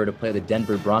Denver to play the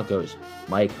Denver Broncos.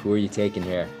 Mike, who are you taking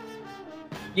here?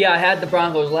 Yeah, I had the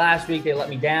Broncos last week. They let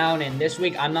me down. And this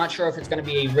week, I'm not sure if it's going to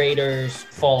be a Raiders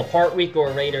fall apart week or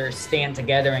Raiders stand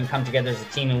together and come together as a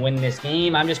team and win this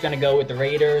game. I'm just going to go with the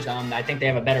Raiders. I think they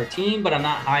have a better team, but I'm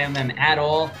not high on them at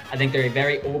all. I think they're a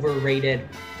very overrated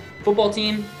football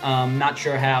team. Not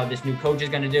sure how this new coach is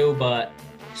going to do, but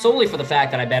solely for the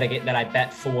fact that I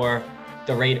bet for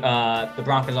the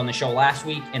Broncos on the show last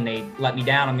week and they let me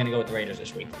down, I'm going to go with the Raiders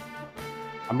this week.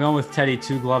 I'm going with Teddy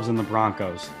Two Gloves and the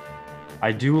Broncos.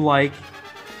 I do like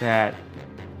that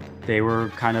they were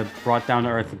kind of brought down to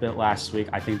earth a bit last week.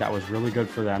 I think that was really good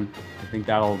for them. I think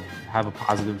that'll have a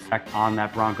positive effect on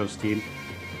that Broncos team.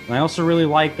 And I also really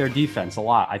like their defense a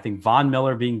lot. I think Von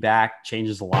Miller being back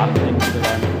changes a lot of things for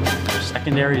them. Their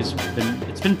secondary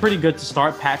it's been pretty good to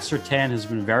start. Pat Surtain has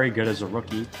been very good as a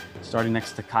rookie, starting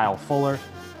next to Kyle Fuller.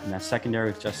 And that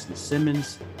secondary with Justin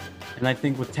Simmons. And I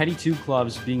think with Teddy Two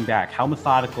Gloves being back, how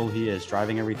methodical he is,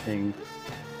 driving everything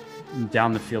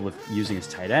down the field with using his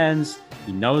tight ends.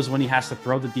 He knows when he has to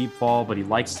throw the deep ball, but he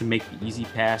likes to make the easy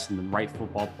pass and the right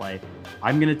football play.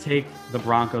 I'm going to take the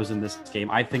Broncos in this game.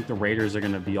 I think the Raiders are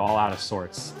going to be all out of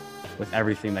sorts with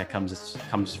everything that comes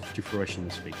to fruition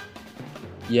this week.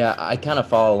 Yeah, I kind of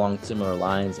follow along similar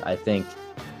lines. I think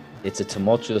it's a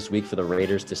tumultuous week for the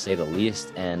Raiders, to say the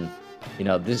least. And,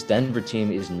 this Denver team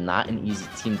is not an easy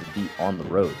team to beat on the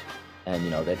road.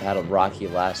 And, they've had a rocky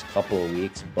last couple of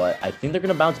weeks, but I think they're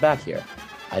going to bounce back here.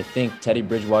 I think Teddy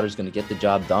Bridgewater is going to get the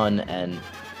job done. And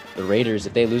the Raiders,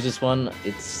 if they lose this one,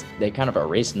 they kind of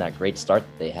erasing that great start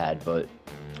that they had. But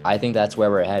I think that's where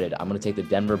we're headed. I'm going to take the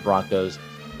Denver Broncos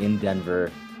in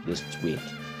Denver this week.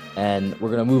 And we're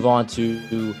going to move on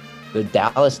to the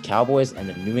Dallas Cowboys and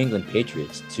the New England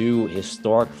Patriots, two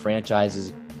historic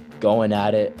franchises going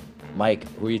at it. Mike,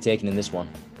 who are you taking in this one?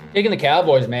 Taking the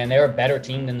Cowboys, man. They're a better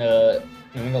team than the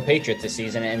New England Patriots this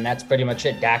season, and that's pretty much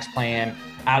it. Dak's playing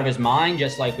out of his mind,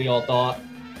 just like we all thought.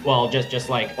 Well, just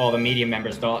like all the media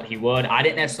members thought he would. I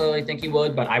didn't necessarily think he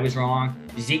would, but I was wrong.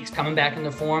 Zeke's coming back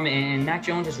into form, and Mac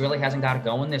Jones just really hasn't got it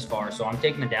going this far. So I'm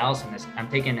taking the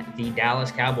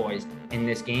Dallas Cowboys in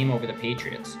this game over the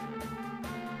Patriots.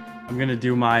 I'm going to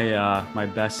do my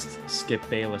best Skip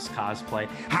Bayless cosplay.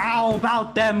 How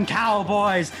about them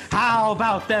Cowboys? How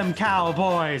about them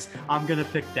Cowboys? I'm going to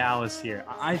pick Dallas here.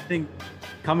 I think,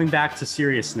 coming back to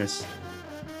seriousness,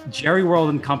 Jerry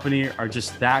World and company are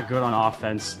just that good on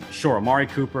offense. Sure, Amari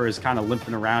Cooper is kind of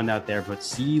limping around out there, but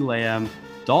CeeDee Lamb,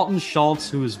 Dalton Schultz,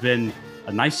 who has been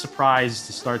a nice surprise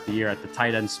to start the year at the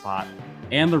tight end spot,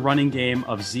 and the running game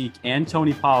of Zeke and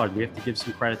Tony Pollard, we have to give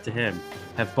some credit to him,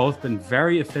 have both been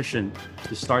very efficient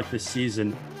to start this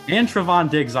season. And Trevon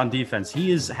Diggs on defense.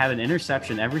 He has had an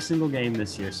interception every single game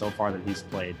this year so far that he's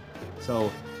played. So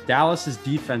Dallas's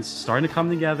defense is starting to come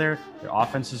together. Their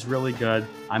offense is really good.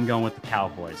 I'm going with the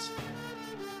Cowboys.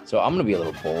 So I'm going to be a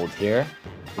little bold here.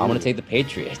 I'm going to take the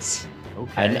Patriots.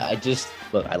 Okay.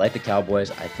 I like the Cowboys.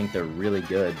 I think they're really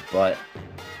good, but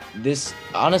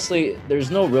honestly,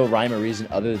 there's no real rhyme or reason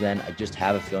other than I just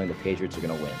have a feeling the Patriots are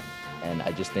going to win. And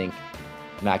I just think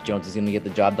Mac Jones is going to get the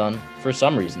job done for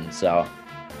some reason. So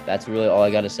that's really all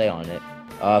I got to say on it.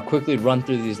 Quickly run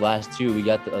through these last two. We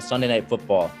got the Sunday Night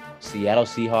Football, Seattle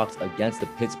Seahawks against the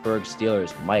Pittsburgh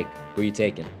Steelers. Mike, who are you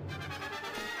taking?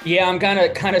 Yeah, I'm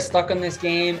kind of stuck on this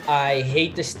game. I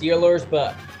hate the Steelers,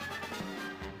 but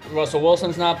Russell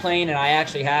Wilson's not playing, and I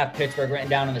actually have Pittsburgh written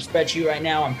down on the spreadsheet right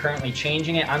now. I'm currently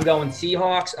changing it. I'm going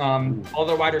Seahawks. All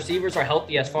their wide receivers are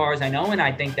healthy as far as I know, and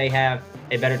I think they have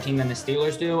a better team than the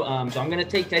Steelers do. So I'm going to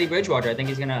take Teddy Bridgewater. I think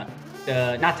he's going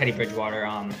to not Teddy Bridgewater.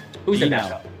 Who's the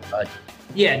backup?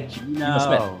 Geno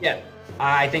Smith. Yeah.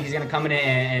 I think he's going to come in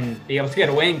and be able to get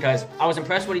a win because I was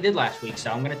impressed what he did last week. So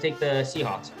I'm going to take the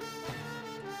Seahawks.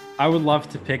 I would love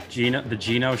to pick the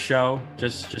Geno show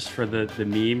just for the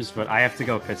memes, but I have to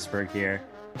go Pittsburgh here.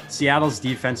 Seattle's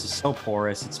defense is so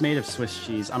porous. It's made of Swiss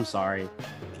cheese. I'm sorry.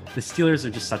 The Steelers are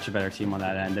just such a better team on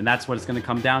that end, and that's what it's going to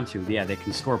come down to. Yeah, they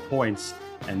can score points,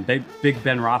 and Big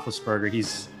Ben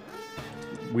Roethlisberger,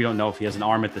 we don't know if he has an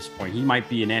arm at this point. He might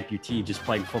be an amputee just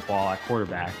playing football at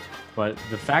quarterback, but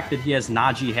the fact that he has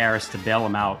Najee Harris to bail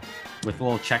him out with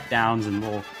little checkdowns and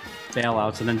little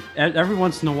bailouts, and then every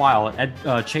once in a while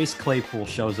Chase Claypool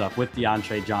shows up with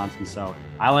DeAndre Johnson. So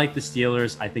I like the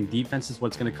Steelers. I think defense is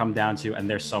what's going to come down to, and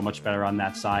they're so much better on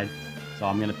that side. So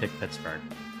I'm going to pick Pittsburgh.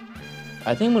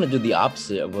 I think I'm going to do the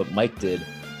opposite of what Mike did.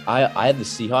 I have the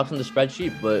Seahawks on the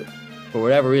spreadsheet, but for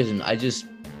whatever reason,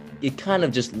 it kind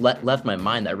of just left my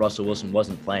mind that Russell Wilson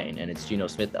wasn't playing, and it's Geno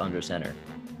Smith under center.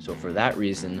 So for that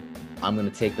reason, I'm going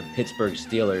to take the Pittsburgh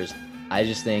Steelers. I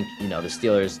just think, the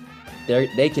Steelers,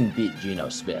 they can beat Geno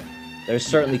Smith. They're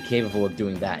certainly capable of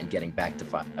doing that and getting back to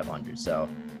 500. So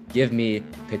give me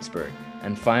Pittsburgh.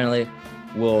 And finally,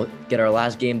 we'll get our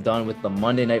last game done with the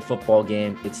Monday Night Football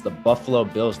game. It's the Buffalo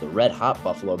Bills, the red-hot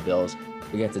Buffalo Bills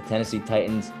against the Tennessee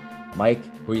Titans. Mike,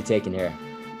 who are you taking here?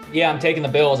 Yeah, I'm taking the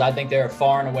Bills. I think they're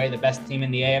far and away the best team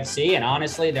in the AFC, and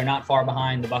honestly, they're not far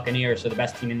behind the Buccaneers, so the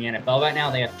best team in the NFL right now.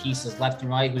 They have pieces left and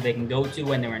right who they can go to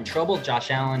when they're in trouble.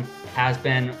 Josh Allen has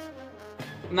been,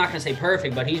 I'm not going to say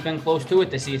perfect, but he's been close to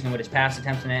it this season with his pass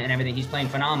attempts and everything. He's playing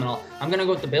phenomenal. I'm going to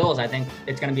go with the Bills. I think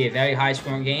it's going to be a very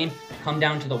high-scoring game, come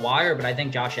down to the wire, but I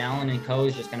think Josh Allen and co.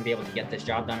 is just going to be able to get this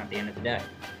job done at the end of the day.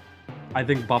 I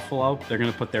think Buffalo, they're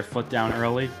going to put their foot down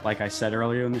early. Like I said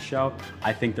earlier in the show,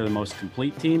 I think they're the most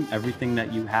complete team. Everything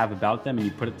that you have about them and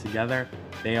you put it together,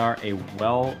 they are a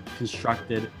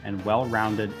well-constructed and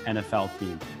well-rounded NFL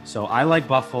team. So I like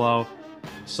Buffalo.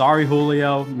 Sorry,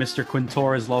 Julio, Mr.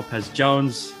 Quintorez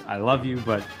Lopez-Jones. I love you,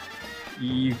 but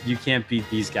you can't beat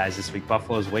these guys this week.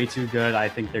 Buffalo's way too good. I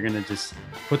think they're going to just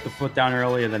put the foot down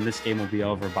early, and then this game will be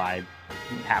over by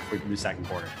halfway through the second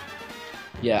quarter.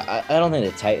 Yeah, I don't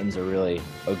think the Titans are really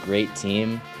a great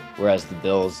team, whereas the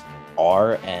Bills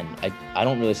are, and I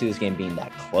don't really see this game being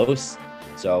that close.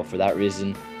 So for that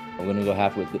reason, I'm going to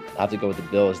have to go with the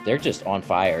Bills. They're just on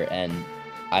fire, and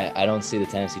I don't see the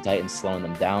Tennessee Titans slowing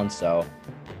them down. So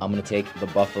I'm going to take the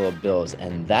Buffalo Bills,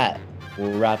 and that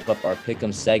will wrap up our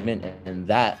Pick'em segment, and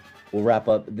that will wrap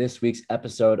up this week's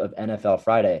episode of NFL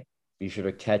Friday. Be sure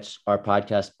to catch our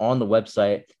podcast on the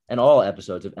website and all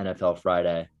episodes of NFL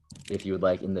Friday if you would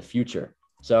like in the future.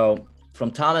 So from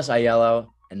Thomas Aiello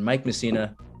and Mike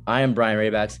Messina, I am Brian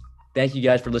Rabacs. Thank you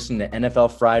guys for listening to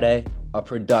NFL Friday, a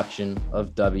production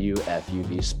of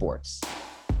WFUV Sports.